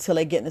until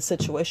they get in a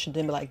situation.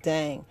 Then be like,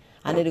 dang,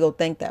 I need to go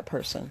thank that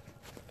person.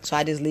 So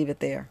I just leave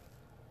it there.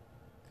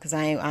 Because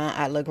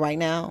I look right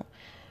now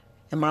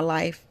in my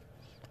life,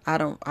 I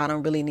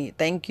don't really need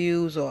thank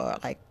yous or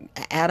like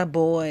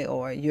attaboy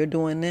or you're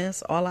doing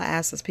this. All I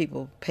ask is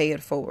people pay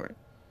it forward.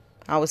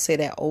 I would say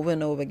that over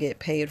and over, get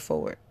paid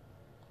forward.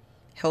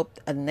 Help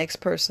a next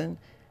person,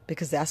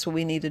 because that's what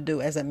we need to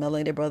do as a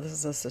melanated brothers and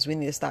sisters. We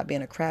need to stop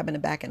being a crab in the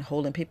back and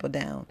holding people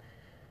down.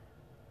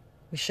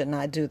 We should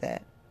not do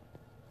that.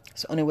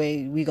 It's the only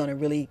way we're going to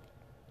really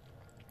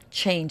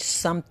change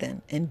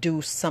something and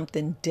do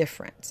something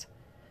different.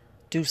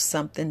 Do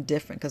something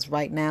different. Because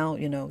right now,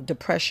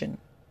 depression,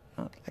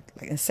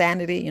 like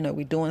insanity,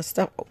 we doing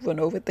stuff over and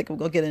over, thinking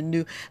we're going to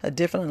get a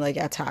different, like,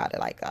 I'm tired of,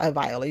 like,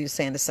 Viola, you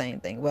saying the same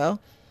thing.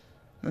 Well,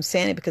 I'm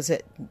saying it because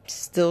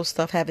still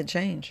stuff haven't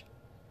changed.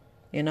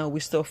 We're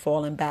still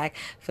falling back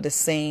for the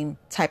same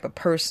type of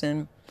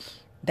person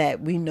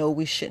that we know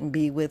we shouldn't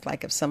be with.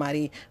 Like if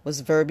somebody was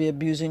verbally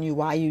abusing you,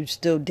 why are you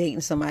still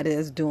dating somebody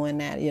that's doing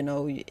that?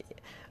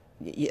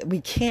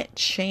 We can't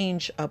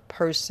change a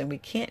person. We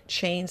can't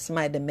change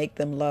somebody to make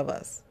them love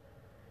us.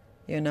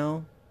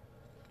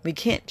 We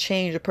can't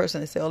change a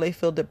person and say, oh, they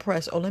feel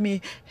depressed. Oh, let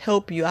me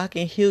help you. I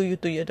can heal you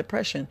through your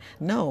depression.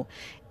 No.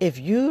 If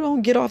you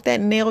don't get off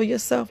that nail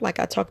yourself, like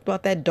I talked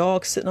about that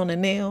dog sitting on the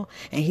nail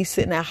and he's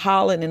sitting there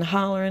hollering and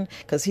hollering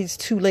because he's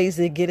too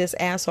lazy to get his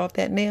ass off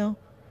that nail.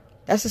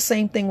 That's the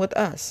same thing with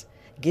us.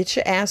 Get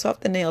your ass off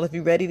the nail. If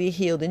you're ready to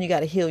heal, then you got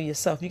to heal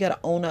yourself. You got to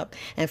own up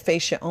and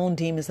face your own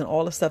demons and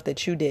all the stuff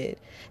that you did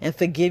and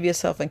forgive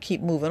yourself and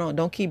keep moving on.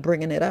 Don't keep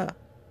bringing it up.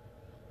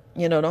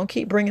 Don't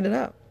keep bringing it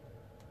up.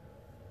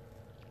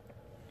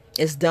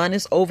 It's done.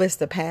 It's over. It's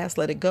the past.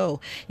 Let it go.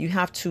 You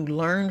have to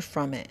learn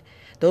from it.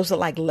 Those are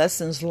like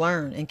lessons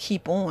learned, and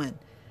keep on.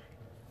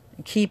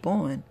 And keep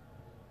on.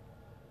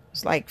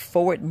 It's like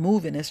forward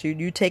moving. It's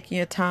you taking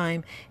your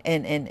time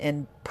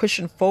and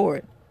pushing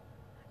forward.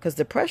 Because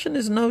depression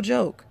is no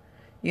joke.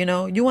 You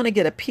want to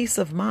get a peace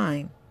of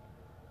mind.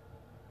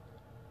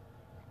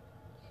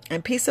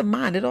 And peace of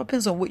mind, it all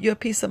depends on what your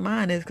peace of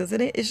mind is. Because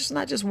it's just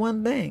not just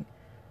one thing.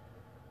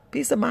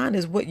 Peace of mind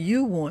is what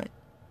you want.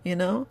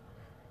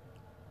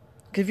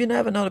 Because you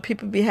never know, that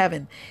people be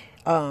having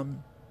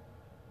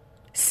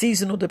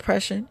seasonal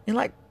depression. You're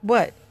like,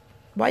 what?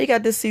 Why you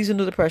got this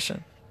seasonal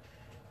depression?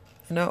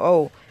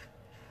 People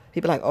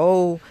like,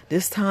 oh,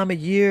 this time of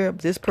year,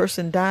 this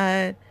person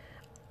died.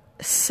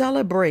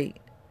 Celebrate.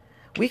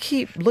 We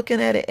keep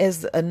looking at it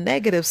as a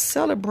negative.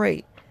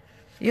 Celebrate.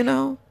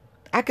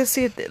 I can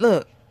see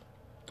I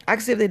can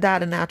see if they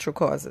died of natural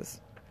causes.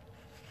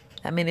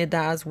 It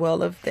dies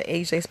well of the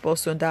age they're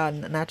supposed to and die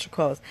of natural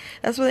cause.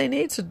 That's what they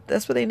need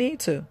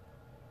to.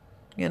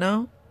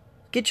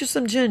 Get you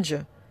some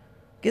ginger.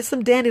 Get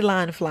some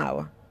dandelion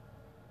flower.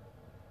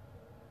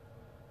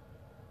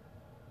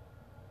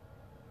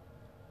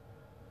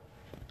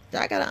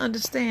 I gotta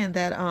understand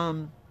that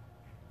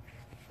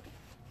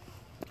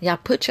y'all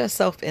put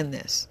yourself in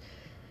this.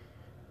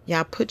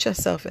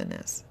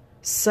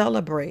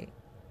 Celebrate.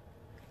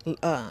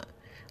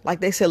 Like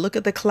they said, look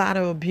at the cloud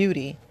of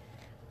beauty.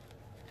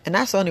 And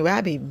that's the only way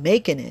I be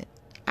making it.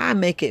 I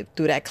make it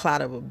through that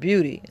cloud of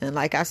beauty. And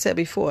like I said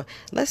before,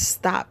 let's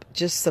stop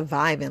just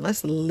surviving.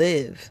 Let's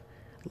live.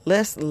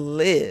 Let's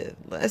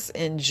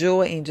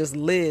enjoy and just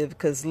live.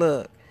 Because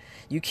look,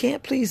 you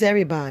can't please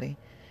everybody.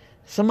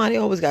 Somebody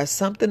always got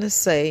something to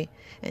say.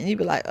 And you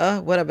be like,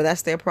 whatever,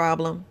 that's their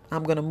problem.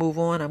 I'm going to move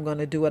on. I'm going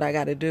to do what I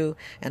got to do.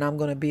 And I'm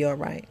going to be all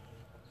right.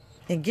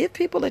 And give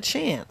people a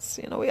chance.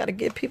 We got to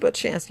give people a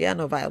chance. Yeah, I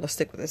know Viola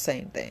stick with the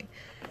same thing.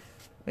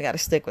 We got to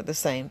stick with the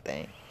same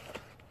thing.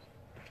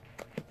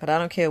 But I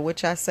don't care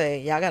what y'all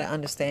say. Y'all got to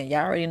understand.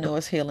 Y'all already know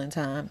it's healing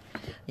time.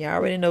 Y'all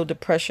already know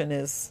depression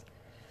is,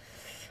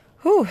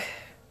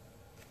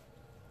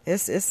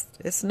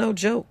 it's no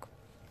joke.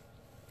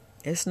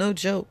 It's no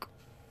joke.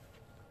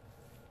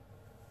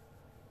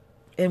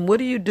 And what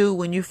do you do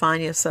when you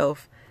find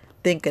yourself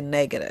thinking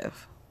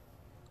negative?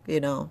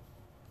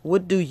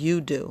 What do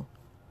you do?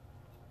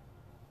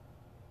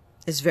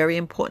 It's very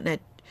important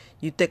that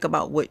you think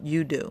about what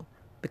you do.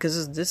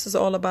 Because this is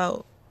all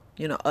about,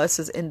 us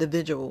as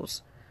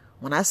individuals.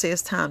 When I say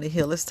it's time to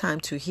heal, it's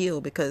time to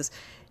heal, because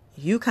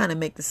you kind of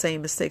make the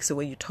same mistakes, the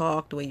way you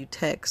talk, the way you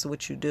text,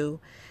 what you do.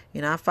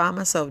 I find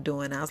myself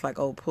doing. I was like,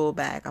 oh, pull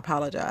back,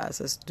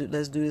 apologize. Let's do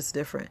this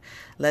different.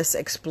 Let's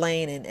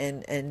explain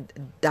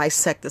and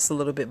dissect this a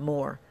little bit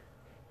more.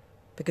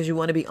 Because you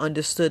want to be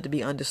understood to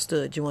be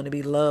understood. You want to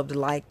be loved,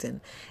 liked,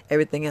 and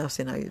everything else.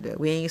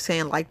 We ain't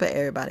saying like by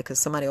everybody, because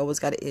somebody always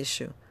got an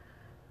issue.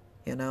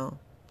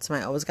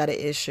 Somebody always got an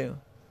issue.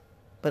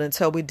 But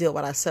until we deal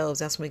with ourselves,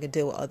 that's when we can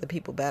deal with other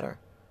people better.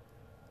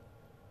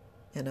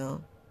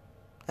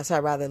 That's why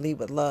I'd rather lead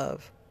with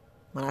love.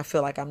 When I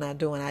feel like I'm not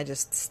doing, I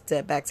just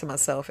step back to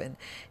myself and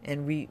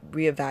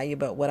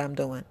reevaluate what I'm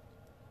doing.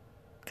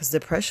 Because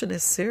depression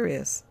is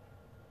serious.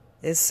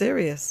 It's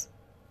serious.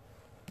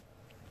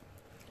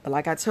 But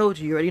like I told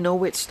you, you already know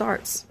where it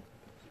starts.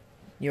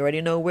 It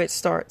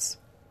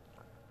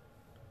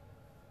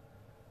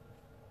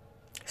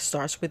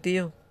starts with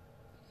you.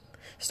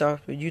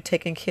 Starts with you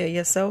taking care of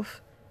yourself.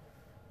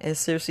 And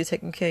seriously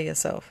taking care of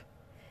yourself.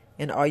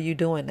 And are you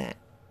doing that?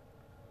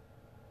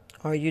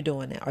 Are you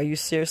doing that? Are you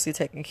seriously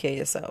taking care of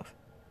yourself?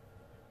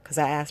 Because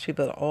I ask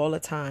people all the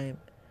time,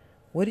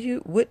 what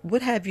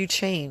have you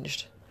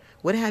changed?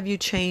 What have you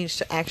changed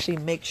to actually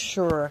make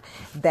sure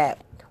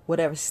that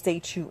whatever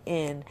state you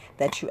in,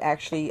 that you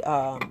actually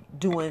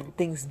doing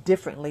things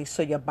differently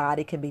so your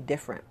body can be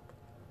different?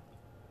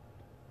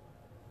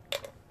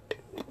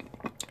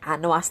 I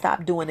know I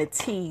stopped doing the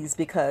teas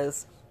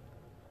because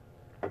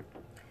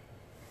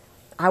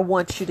I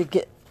want you to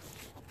get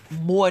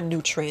more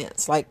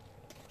nutrients. Like,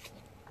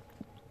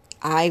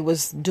 I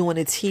was doing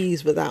the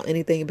teas without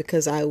anything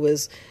because I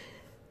was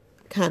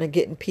kind of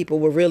getting people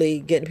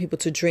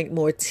to drink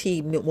more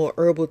tea, more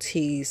herbal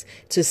teas,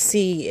 to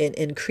see and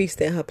increase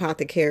their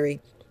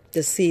apothecary,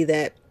 to see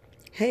that,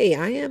 hey,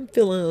 I am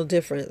feeling a little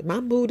different. My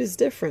mood is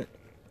different,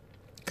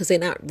 because they're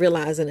not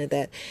realizing it,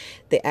 that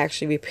they're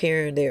actually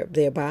repairing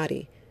their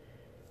body.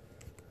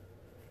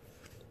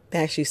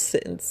 They're actually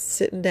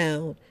sitting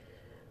down,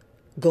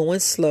 going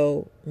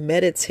slow,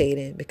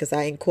 meditating, because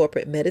I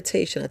incorporate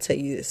meditation. I tell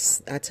you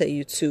this. I tell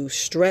you to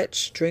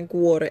stretch, drink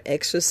water,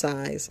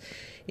 exercise,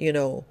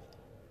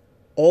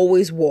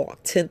 always walk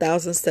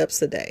 10,000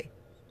 steps a day.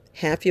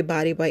 Half your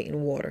body weight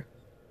in water.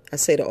 I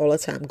say that all the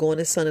time. Go in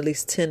the sun at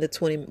least 10 to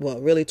 20,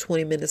 really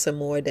 20 minutes or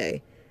more a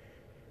day.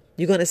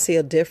 You're going to see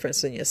a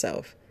difference in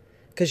yourself,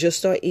 because you'll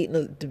start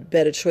eating the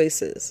better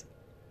choices.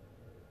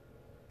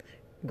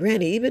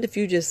 Granny, even if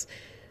you just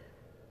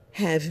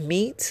have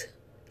meat,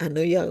 I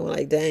know y'all going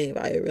like, dang,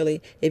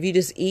 really? If you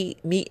just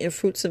eat meat and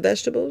fruits and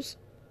vegetables,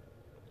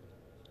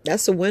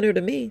 that's a winner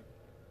to me.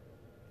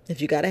 If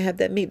you got to have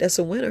that meat, that's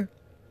a winner.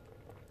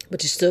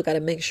 But you still got to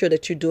make sure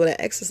that you do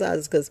that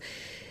exercise, because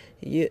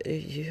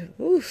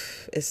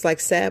it's like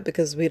sad,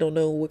 because we don't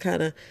know what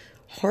kind of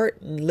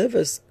heart and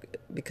livers,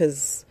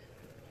 because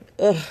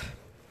you're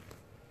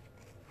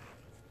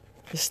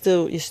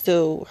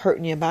still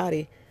hurting your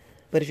body.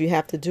 But if you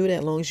have to do that,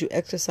 as long as you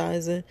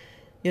exercise it,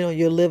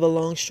 you'll live a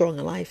long, strong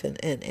life,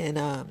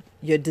 and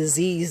your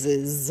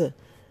diseases,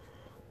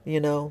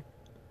 you're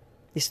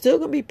still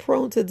going to be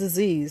prone to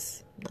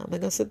disease. I'm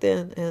not going to sit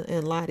there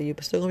and lie to you,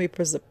 but still going to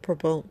be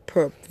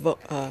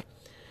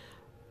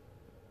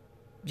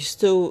you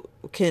still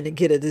can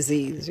get a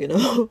disease,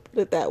 put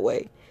it that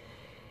way.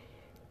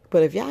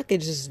 But if y'all could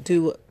just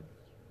do,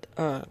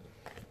 I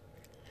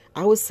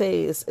would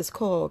say it's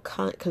called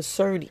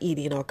concerned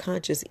eating or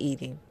conscious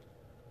eating.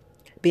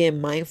 Being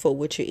mindful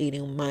what you're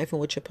eating, mindful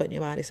what you're putting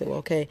in your body. Say, well,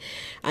 okay,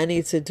 I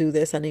need to do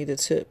this. I need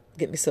to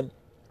get me some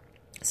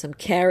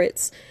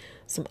carrots,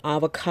 some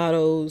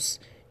avocados,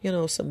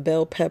 some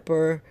bell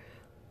pepper,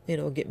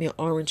 get me an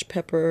orange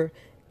pepper,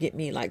 get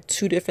me like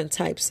 2 different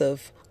types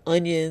of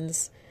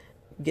onions,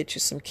 get you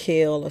some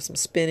kale or some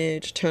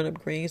spinach,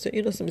 turnip greens,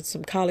 or,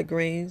 some collard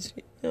greens.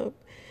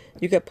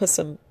 You can put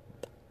some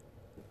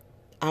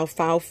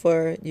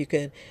alfalfa. You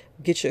can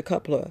get you a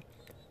couple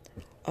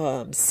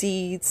of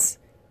seeds,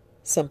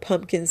 some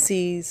pumpkin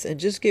seeds, and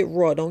just get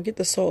raw. Don't get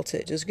the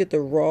salted. Just get the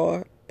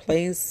raw,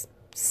 plain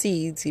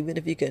seeds. Even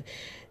if you can,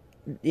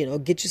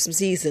 get you some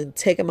seeds and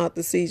take them out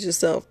the seeds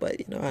yourself.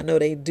 But I know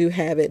they do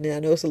have it, and I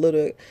know it's a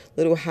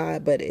little high,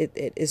 but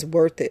it is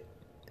worth it.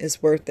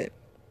 It's worth it.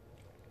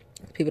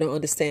 People don't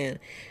understand.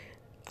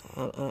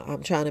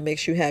 I'm trying to make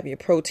sure you have your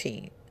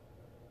protein.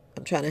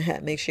 I'm trying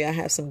to make sure I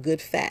have some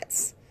good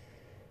fats,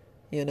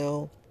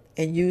 and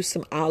use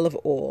some olive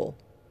oil.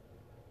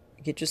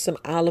 Get you some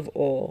olive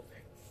oil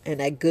and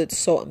that good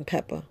salt and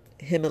pepper,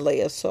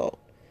 Himalaya salt,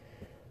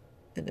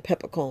 and the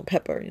peppercorn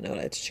pepper,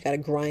 that you got to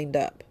grind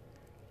up.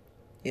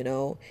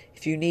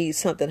 If you need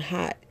something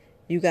hot,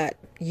 you got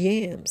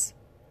yams.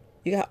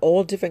 You got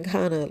all different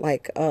kind of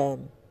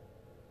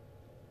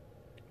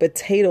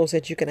potatoes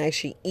that you can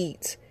actually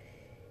eat.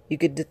 You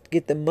could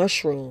get the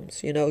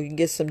mushrooms, you can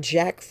get some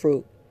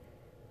jackfruit.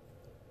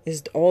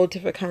 There's all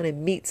different kind of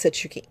meats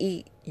that you can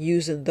eat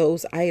using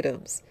those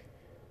items.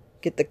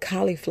 Get the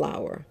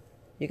cauliflower.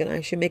 You can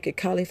actually make your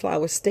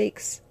cauliflower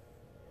steaks.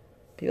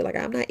 People are like,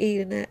 I'm not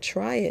eating that.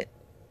 Try it.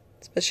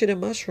 Especially the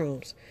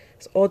mushrooms.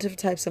 It's all different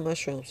types of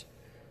mushrooms.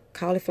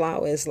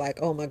 Cauliflower is like,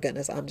 oh my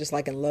goodness, I'm just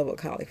like in love with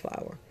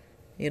cauliflower.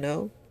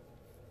 Go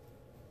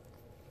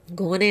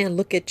in there and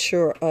look at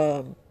your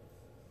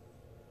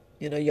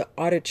your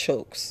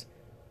artichokes,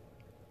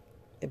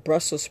 the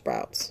Brussels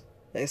sprouts,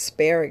 the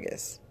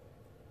asparagus.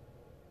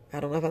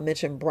 I don't know if I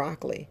mentioned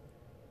broccoli.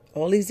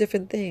 All these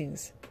different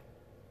things.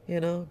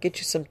 Get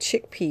you some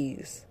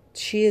chickpeas,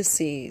 chia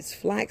seeds,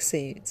 flax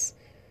seeds.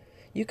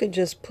 You can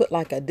just put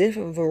like a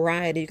different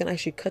variety. You can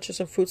actually cut you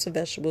some fruits and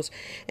vegetables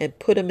and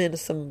put them into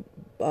some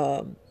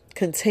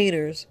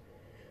containers.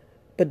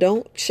 But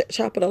don't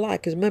chop it a lot,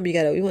 because remember,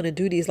 you want to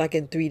do these like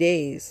in 3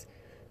 days.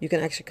 You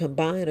can actually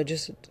combine, or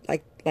just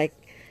like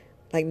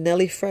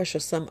Nelly Fresh or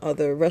some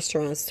other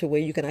restaurants, to where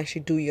you can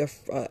actually do your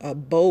a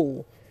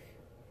bowl,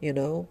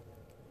 And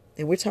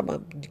we're talking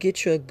about,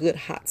 get you a good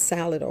hot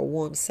salad or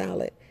warm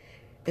salad.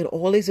 And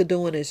all these are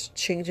doing is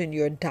changing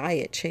your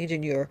diet,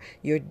 changing your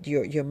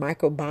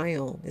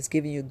microbiome. It's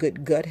giving you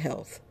good gut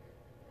health.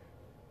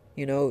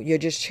 You're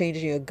just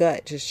changing your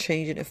gut, just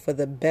changing it for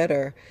the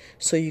better,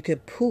 so you can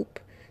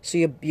poop, So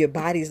your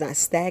body's not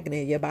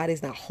stagnant. Your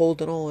body's not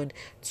holding on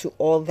to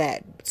all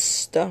that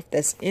stuff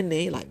that's in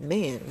there. You're like,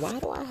 man,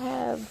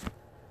 why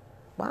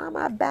am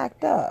I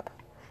backed up?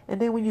 And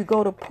then when you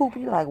go to poop,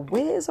 you're like,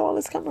 where is all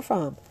this coming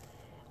from?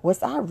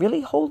 Was I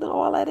really holding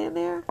all that in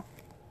there?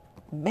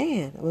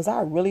 Man, was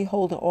I really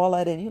holding all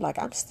that in? You're like,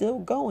 I'm still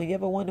going. You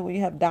ever wonder when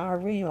you have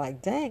diarrhea? You're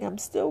like, dang, I'm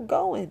still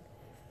going.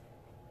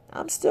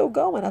 I'm still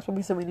going. That's when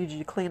we said we need you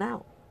to clean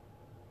out.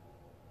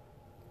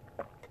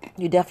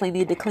 You definitely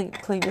need to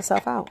clean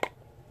yourself out.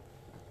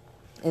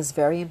 It's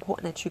very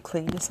important that you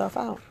clean yourself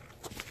out.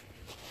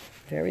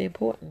 Very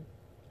important.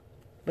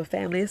 But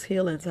family, it's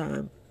healing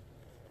time.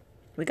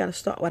 We got to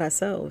start with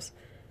ourselves.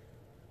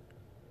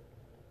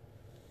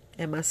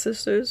 And my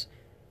sisters,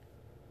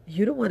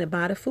 you the one that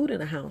buy the food in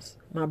the house.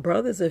 My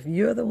brothers, if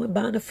you're the one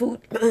buying the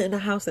food in the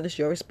house, then it's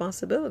your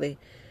responsibility.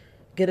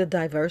 Get a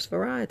diverse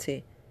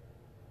variety.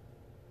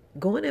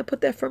 Go in there and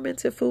put that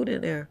fermented food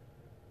in there.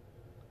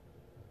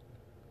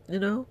 You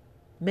know,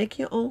 make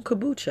your own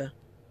kombucha.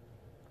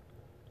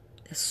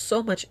 There's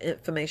so much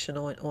information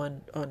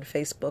on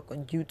Facebook,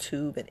 on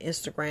YouTube, and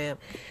Instagram.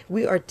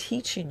 We are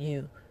teaching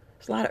you.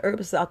 There's a lot of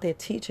herbalists out there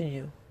teaching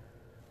you.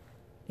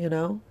 You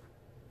know,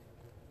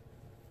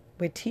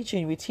 we're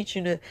teaching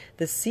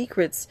the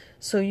secrets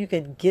so you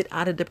can get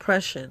out of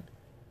depression.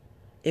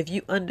 If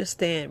you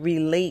understand,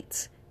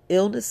 relate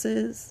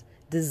illnesses,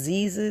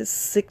 diseases,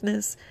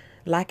 sickness,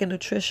 lack of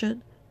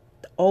nutrition,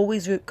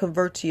 always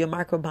convert to your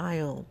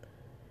microbiome.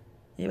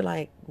 You're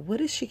like, what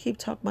does she keep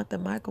talking about the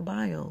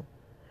microbiome?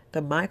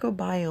 The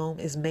microbiome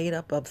is made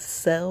up of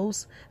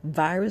cells,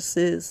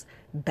 viruses,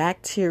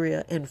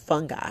 bacteria, and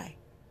fungi.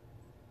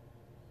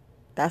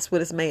 That's what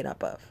it's made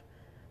up of.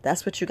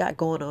 That's what you got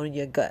going on in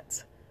your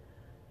guts.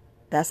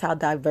 That's how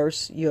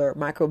diverse your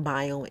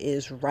microbiome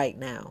is right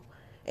now.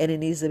 And it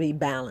needs to be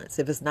balanced.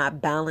 If it's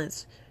not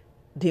balanced,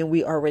 then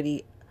we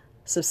already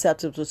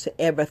susceptible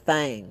to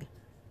everything.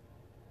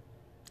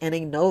 And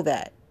they know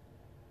that.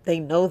 They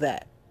know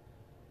that.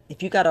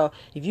 If you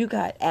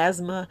got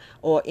asthma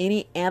or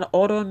any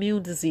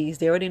autoimmune disease,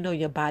 they already know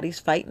your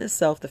body's fighting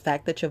itself. The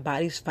fact that your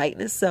body's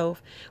fighting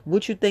itself,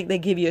 what you think they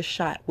give you a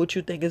shot? What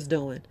you think it's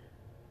doing?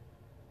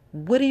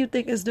 What do you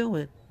think it's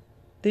doing?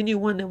 Then you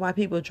wonder why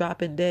people are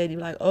dropping dead.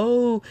 You're like,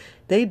 oh,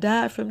 they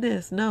died from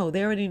this. No,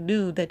 they already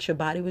knew that your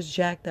body was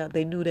jacked up.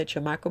 They knew that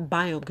your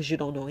microbiome, because you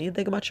don't know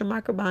anything about your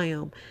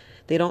microbiome.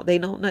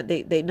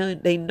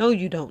 They know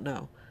you don't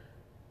know.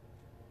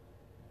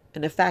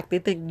 And the fact they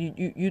think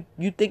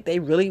you think they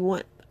really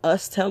want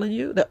us telling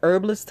you, the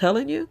herbalists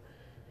telling you?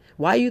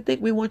 Why you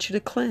think we want you to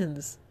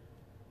cleanse?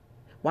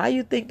 Why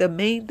you think the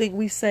main thing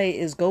we say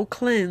is go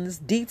cleanse,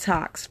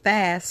 detox,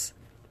 fast,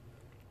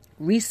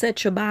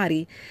 reset your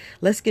body.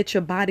 Let's get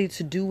your body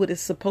to do what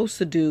it's supposed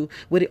to do,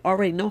 what it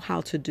already know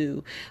how to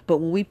do. But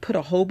when we put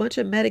a whole bunch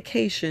of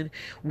medication,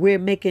 we're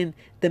making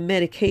the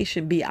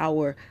medication be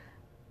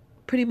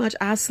pretty much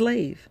our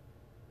slave.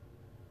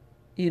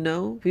 You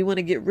know, we want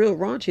to get real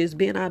raunchy. It's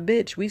being our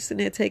bitch. We sitting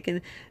there taking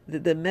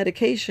the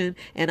medication,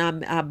 and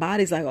our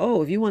body's like,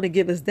 oh, if you want to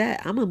give us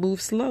that, I'm going to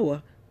move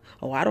slower.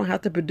 Oh, I don't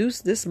have to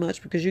produce this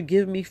much because you're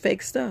giving me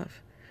fake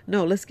stuff.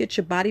 No, let's get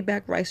your body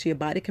back right so your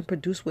body can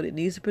produce what it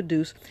needs to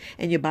produce,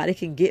 and your body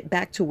can get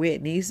back to where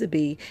it needs to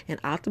be in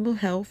optimal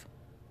health,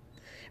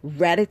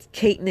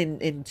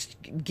 eradicating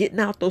and getting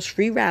out those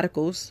free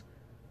radicals.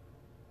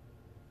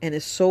 And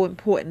it's so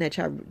important that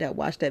y'all that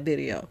watch that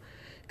video,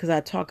 because I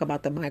talk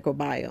about the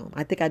microbiome.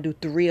 I think I do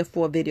 3 or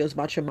 4 videos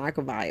about your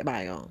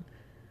microbiome,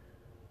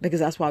 because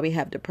that's why we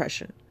have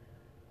depression.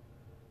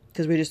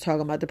 Because we're just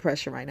talking about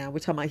depression right now. We're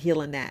talking about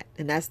healing that.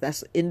 And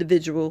that's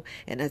individual,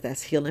 and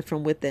that's healing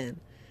from within.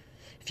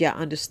 If y'all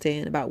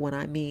understand about what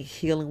I mean,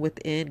 healing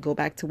within, go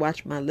back to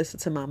listen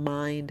to my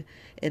mind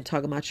and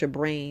talk about your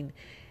brain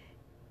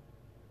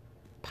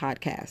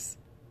podcast.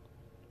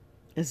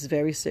 It's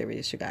very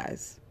serious, you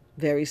guys.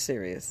 Very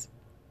serious.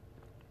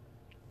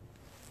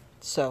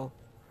 So,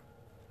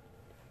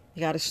 you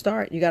got to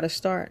start. You got to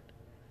start.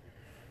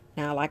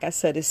 Now, like I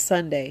said, it's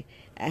Sunday.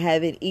 I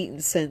haven't eaten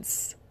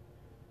since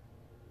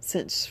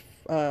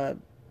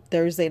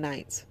Thursday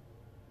night.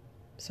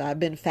 So I've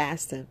been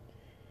fasting.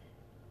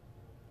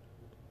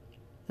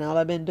 And all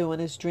I've been doing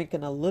is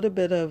drinking a little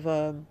bit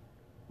of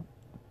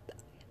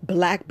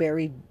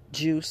blackberry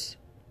juice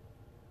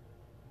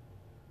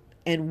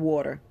and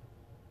water.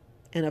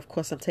 And of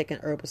course, I'm taking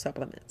herbal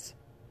supplements.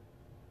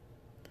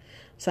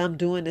 So I'm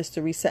doing this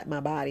to reset my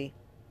body.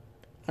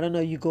 I don't know,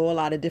 you go a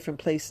lot of different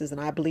places,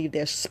 and I believe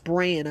they're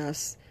spraying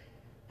us.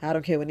 I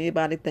don't care what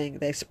anybody thinks.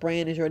 They're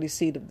spraying, as you already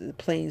see the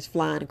planes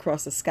flying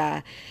across the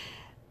sky,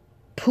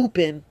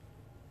 pooping.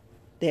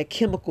 There are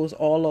chemicals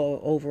all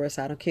over us.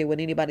 I don't care what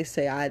anybody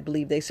say. I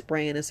believe they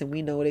spraying us, and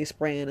we know they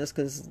spraying us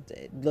because,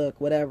 look,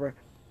 whatever.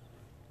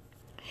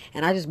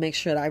 And I just make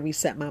sure that I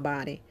reset my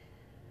body.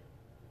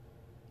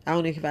 I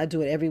don't know if I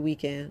do it every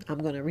weekend. I'm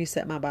going to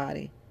reset my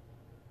body.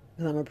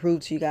 Because I'm going to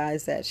prove to you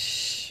guys that,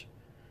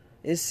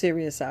 it's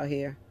serious out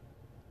here.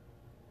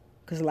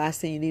 Because the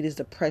last thing you need is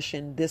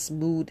depression, this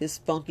mood, this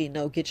funky.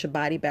 No, get your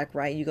body back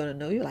right. You're going to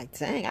know. You're like,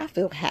 dang, I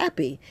feel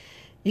happy.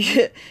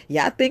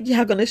 Y'all think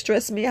y'all gonna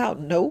stress me out?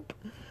 Nope.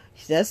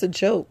 That's a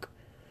joke.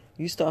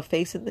 You start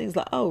facing things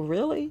like, oh,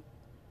 really?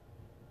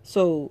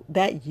 So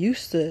that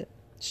used to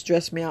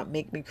stress me out,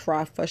 make me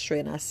cry,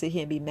 frustrated. And I sit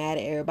here and be mad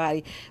at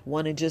everybody,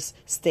 want to just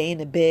stay in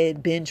the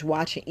bed, binge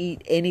watch and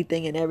eat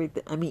anything and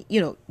everything. I mean,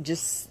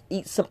 just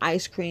eat some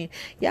ice cream.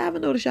 Y'all ever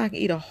notice y'all can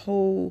eat a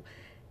whole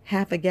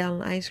half a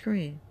gallon of ice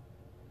cream?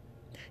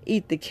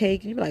 Eat the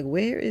cake and you be like,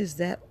 where is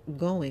that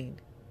going?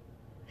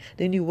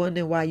 Then you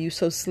wonder why you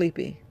so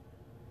sleepy.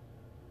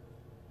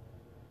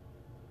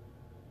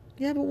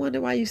 You ever wonder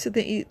why you sit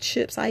there and eat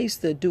chips? I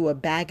used to do a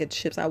bag of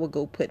chips. I would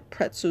go put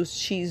pretzels,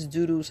 cheese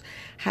doodles,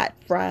 hot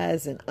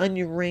fries, and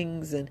onion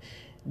rings, and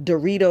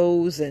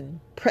Doritos,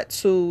 and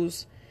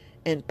pretzels,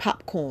 and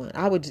popcorn.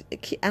 And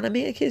I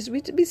mean, the kids,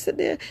 we be sitting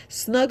there,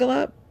 snuggle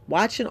up,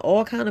 watching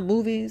all kind of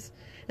movies,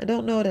 and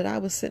don't know that I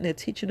was sitting there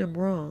teaching them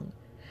wrong.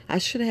 I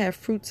should have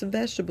fruits and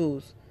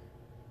vegetables,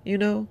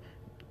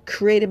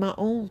 created my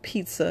own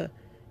pizza,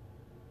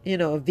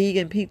 a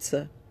vegan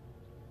pizza.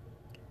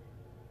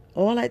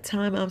 All that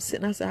time I'm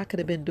sitting, I said, I could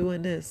have been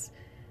doing this.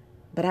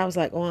 But I was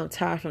like, oh, I'm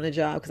tired from the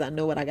job because I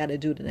know what I got to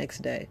do the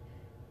next day.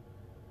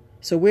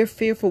 So we're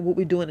fearful of what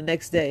we're doing the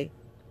next day.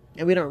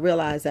 And we don't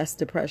realize that's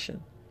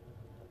depression.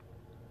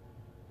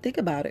 Think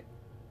about it.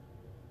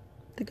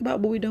 Think about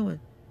what we're doing.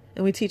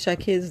 And we teach our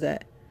kids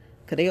that.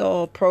 Because they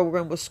all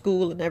programmed with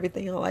school and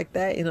everything all like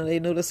that. They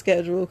know the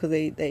schedule because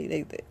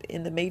they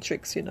in the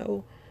matrix, we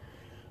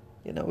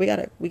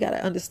gotta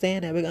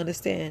understand that. We gotta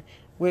understand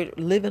we're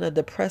living a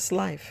depressed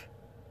life.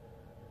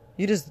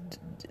 You just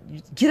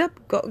get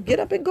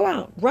up and go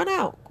out. Run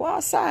out. Go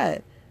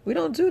outside. We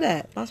don't do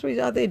that. That's why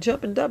you're out there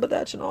jumping double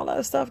dutch and all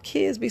that stuff.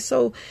 Kids be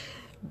so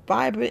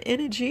vibrant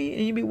energy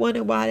and you be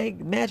wondering why their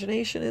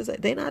imagination is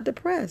they're not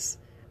depressed.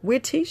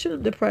 We're teaching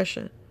them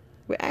depression.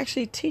 We're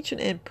actually teaching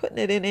and putting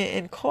it in there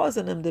and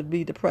causing them to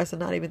be depressed and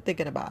not even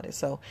thinking about it.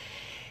 So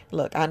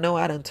look, I know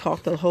I done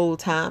talked the whole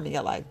time and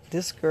you're like,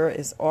 this girl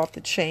is off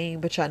the chain,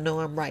 but I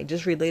know I'm right.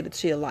 Just related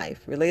to your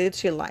life. Related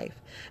to your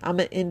life. I'm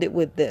going to end it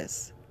with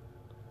this.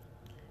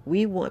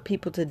 We want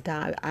people to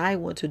die. I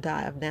want to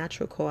die of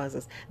natural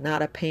causes,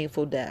 not a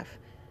painful death.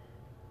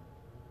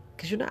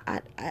 Because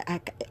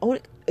I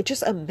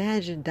just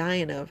imagine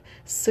dying of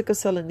sickle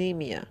cell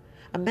anemia.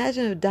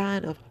 Imagine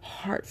dying of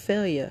heart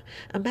failure.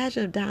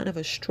 Imagine dying of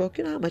a stroke.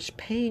 You know how much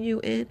pain you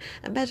in?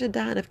 Imagine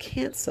dying of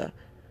cancer.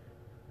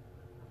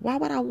 Why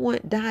would I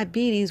want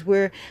diabetes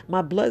where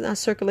my blood's not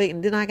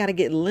circulating, then I got to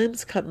get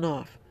limbs cut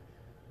off?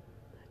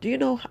 Do you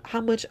know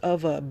how much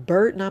of a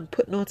burden I'm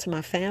putting onto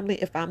my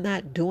family if I'm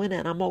not doing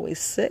that? I'm always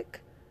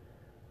sick.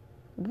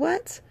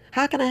 What?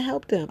 How can I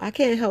help them? I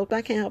can't help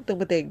them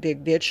with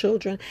their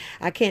children.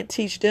 I can't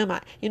teach them.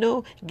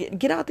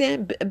 Get out there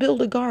and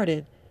build a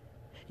garden.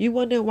 You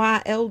wonder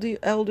why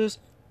elders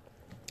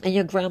and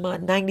your grandma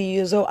 90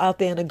 years old out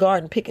there in the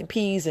garden picking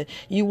peas, and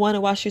you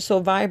wonder why she's so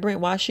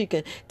vibrant, why she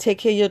can take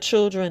care of your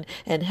children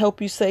and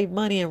help you save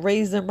money and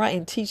raise them right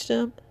and teach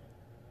them.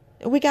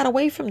 And we got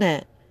away from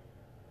that.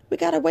 We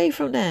got away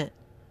from that.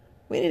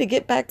 We need to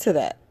get back to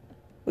that.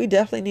 We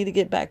definitely need to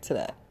get back to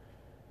that.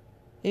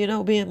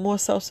 Being more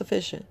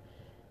self-sufficient.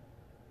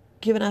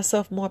 Giving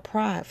ourselves more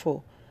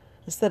prideful.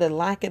 Instead of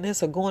lacking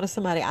this or going to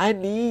somebody, I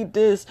need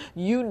this.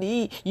 You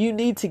need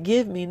to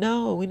give me.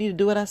 No, we need to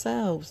do it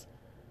ourselves.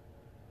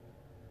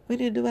 We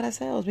need to do it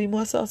ourselves. Be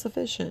more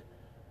self-sufficient.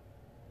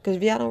 Because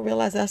if y'all don't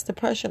realize that's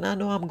depression, I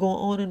know I'm going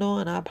on and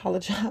on. I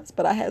apologize,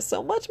 but I had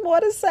so much more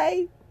to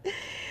say.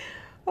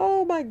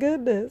 Oh my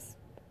goodness.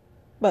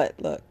 But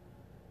look,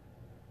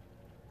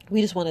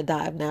 we just want to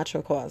die of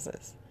natural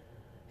causes.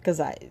 Because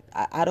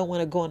I don't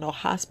want to go in no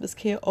hospice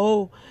care.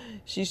 Oh,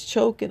 she's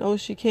choking. Oh,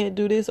 she can't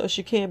do this. Or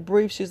she can't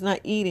breathe. She's not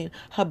eating.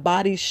 Her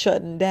body's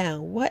shutting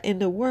down. What in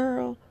the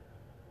world?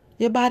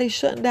 Your body's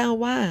shutting down.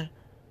 Why?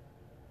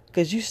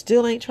 Because you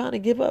still ain't trying to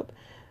give up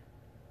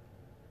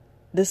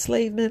the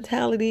slave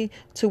mentality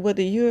to what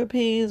the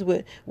Europeans,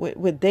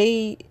 what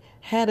they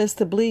had us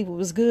to believe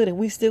was good and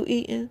we still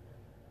eating.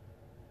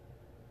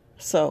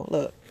 So,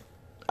 look.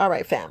 All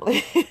right,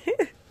 family.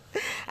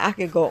 I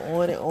can go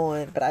on and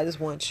on, but I just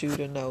want you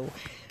to know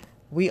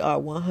we are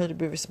 100%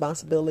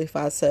 responsibility for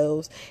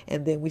ourselves,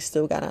 and then we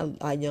still got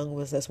our young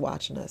ones that's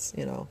watching us.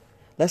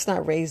 Let's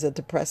not raise a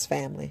depressed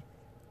family.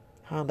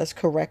 Let's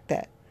correct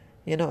that.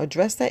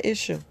 Address that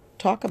issue.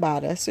 Talk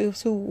about it. Let's see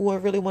who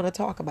really want to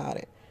talk about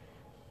it.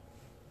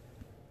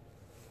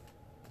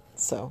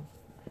 So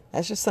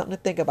that's just something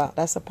to think about.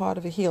 That's a part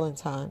of a healing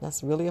time.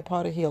 That's really a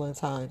part of healing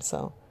time.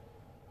 So,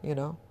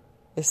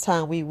 it's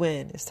time we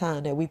win. It's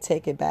time that we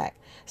take it back.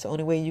 It's the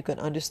only way you can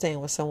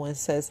understand when someone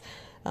says,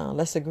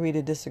 let's agree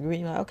to disagree.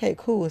 You're like, okay,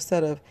 cool.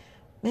 Instead of,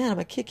 man, I'm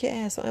going to kick your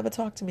ass. Don't ever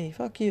talk to me.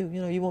 Fuck you.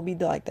 You won't be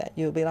like that.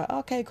 You'll be like,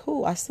 okay,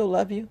 cool. I still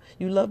love you.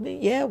 You love me?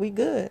 Yeah, we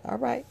good. All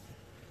right.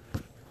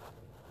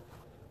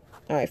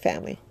 All right,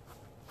 family.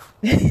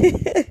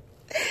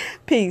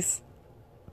 Peace.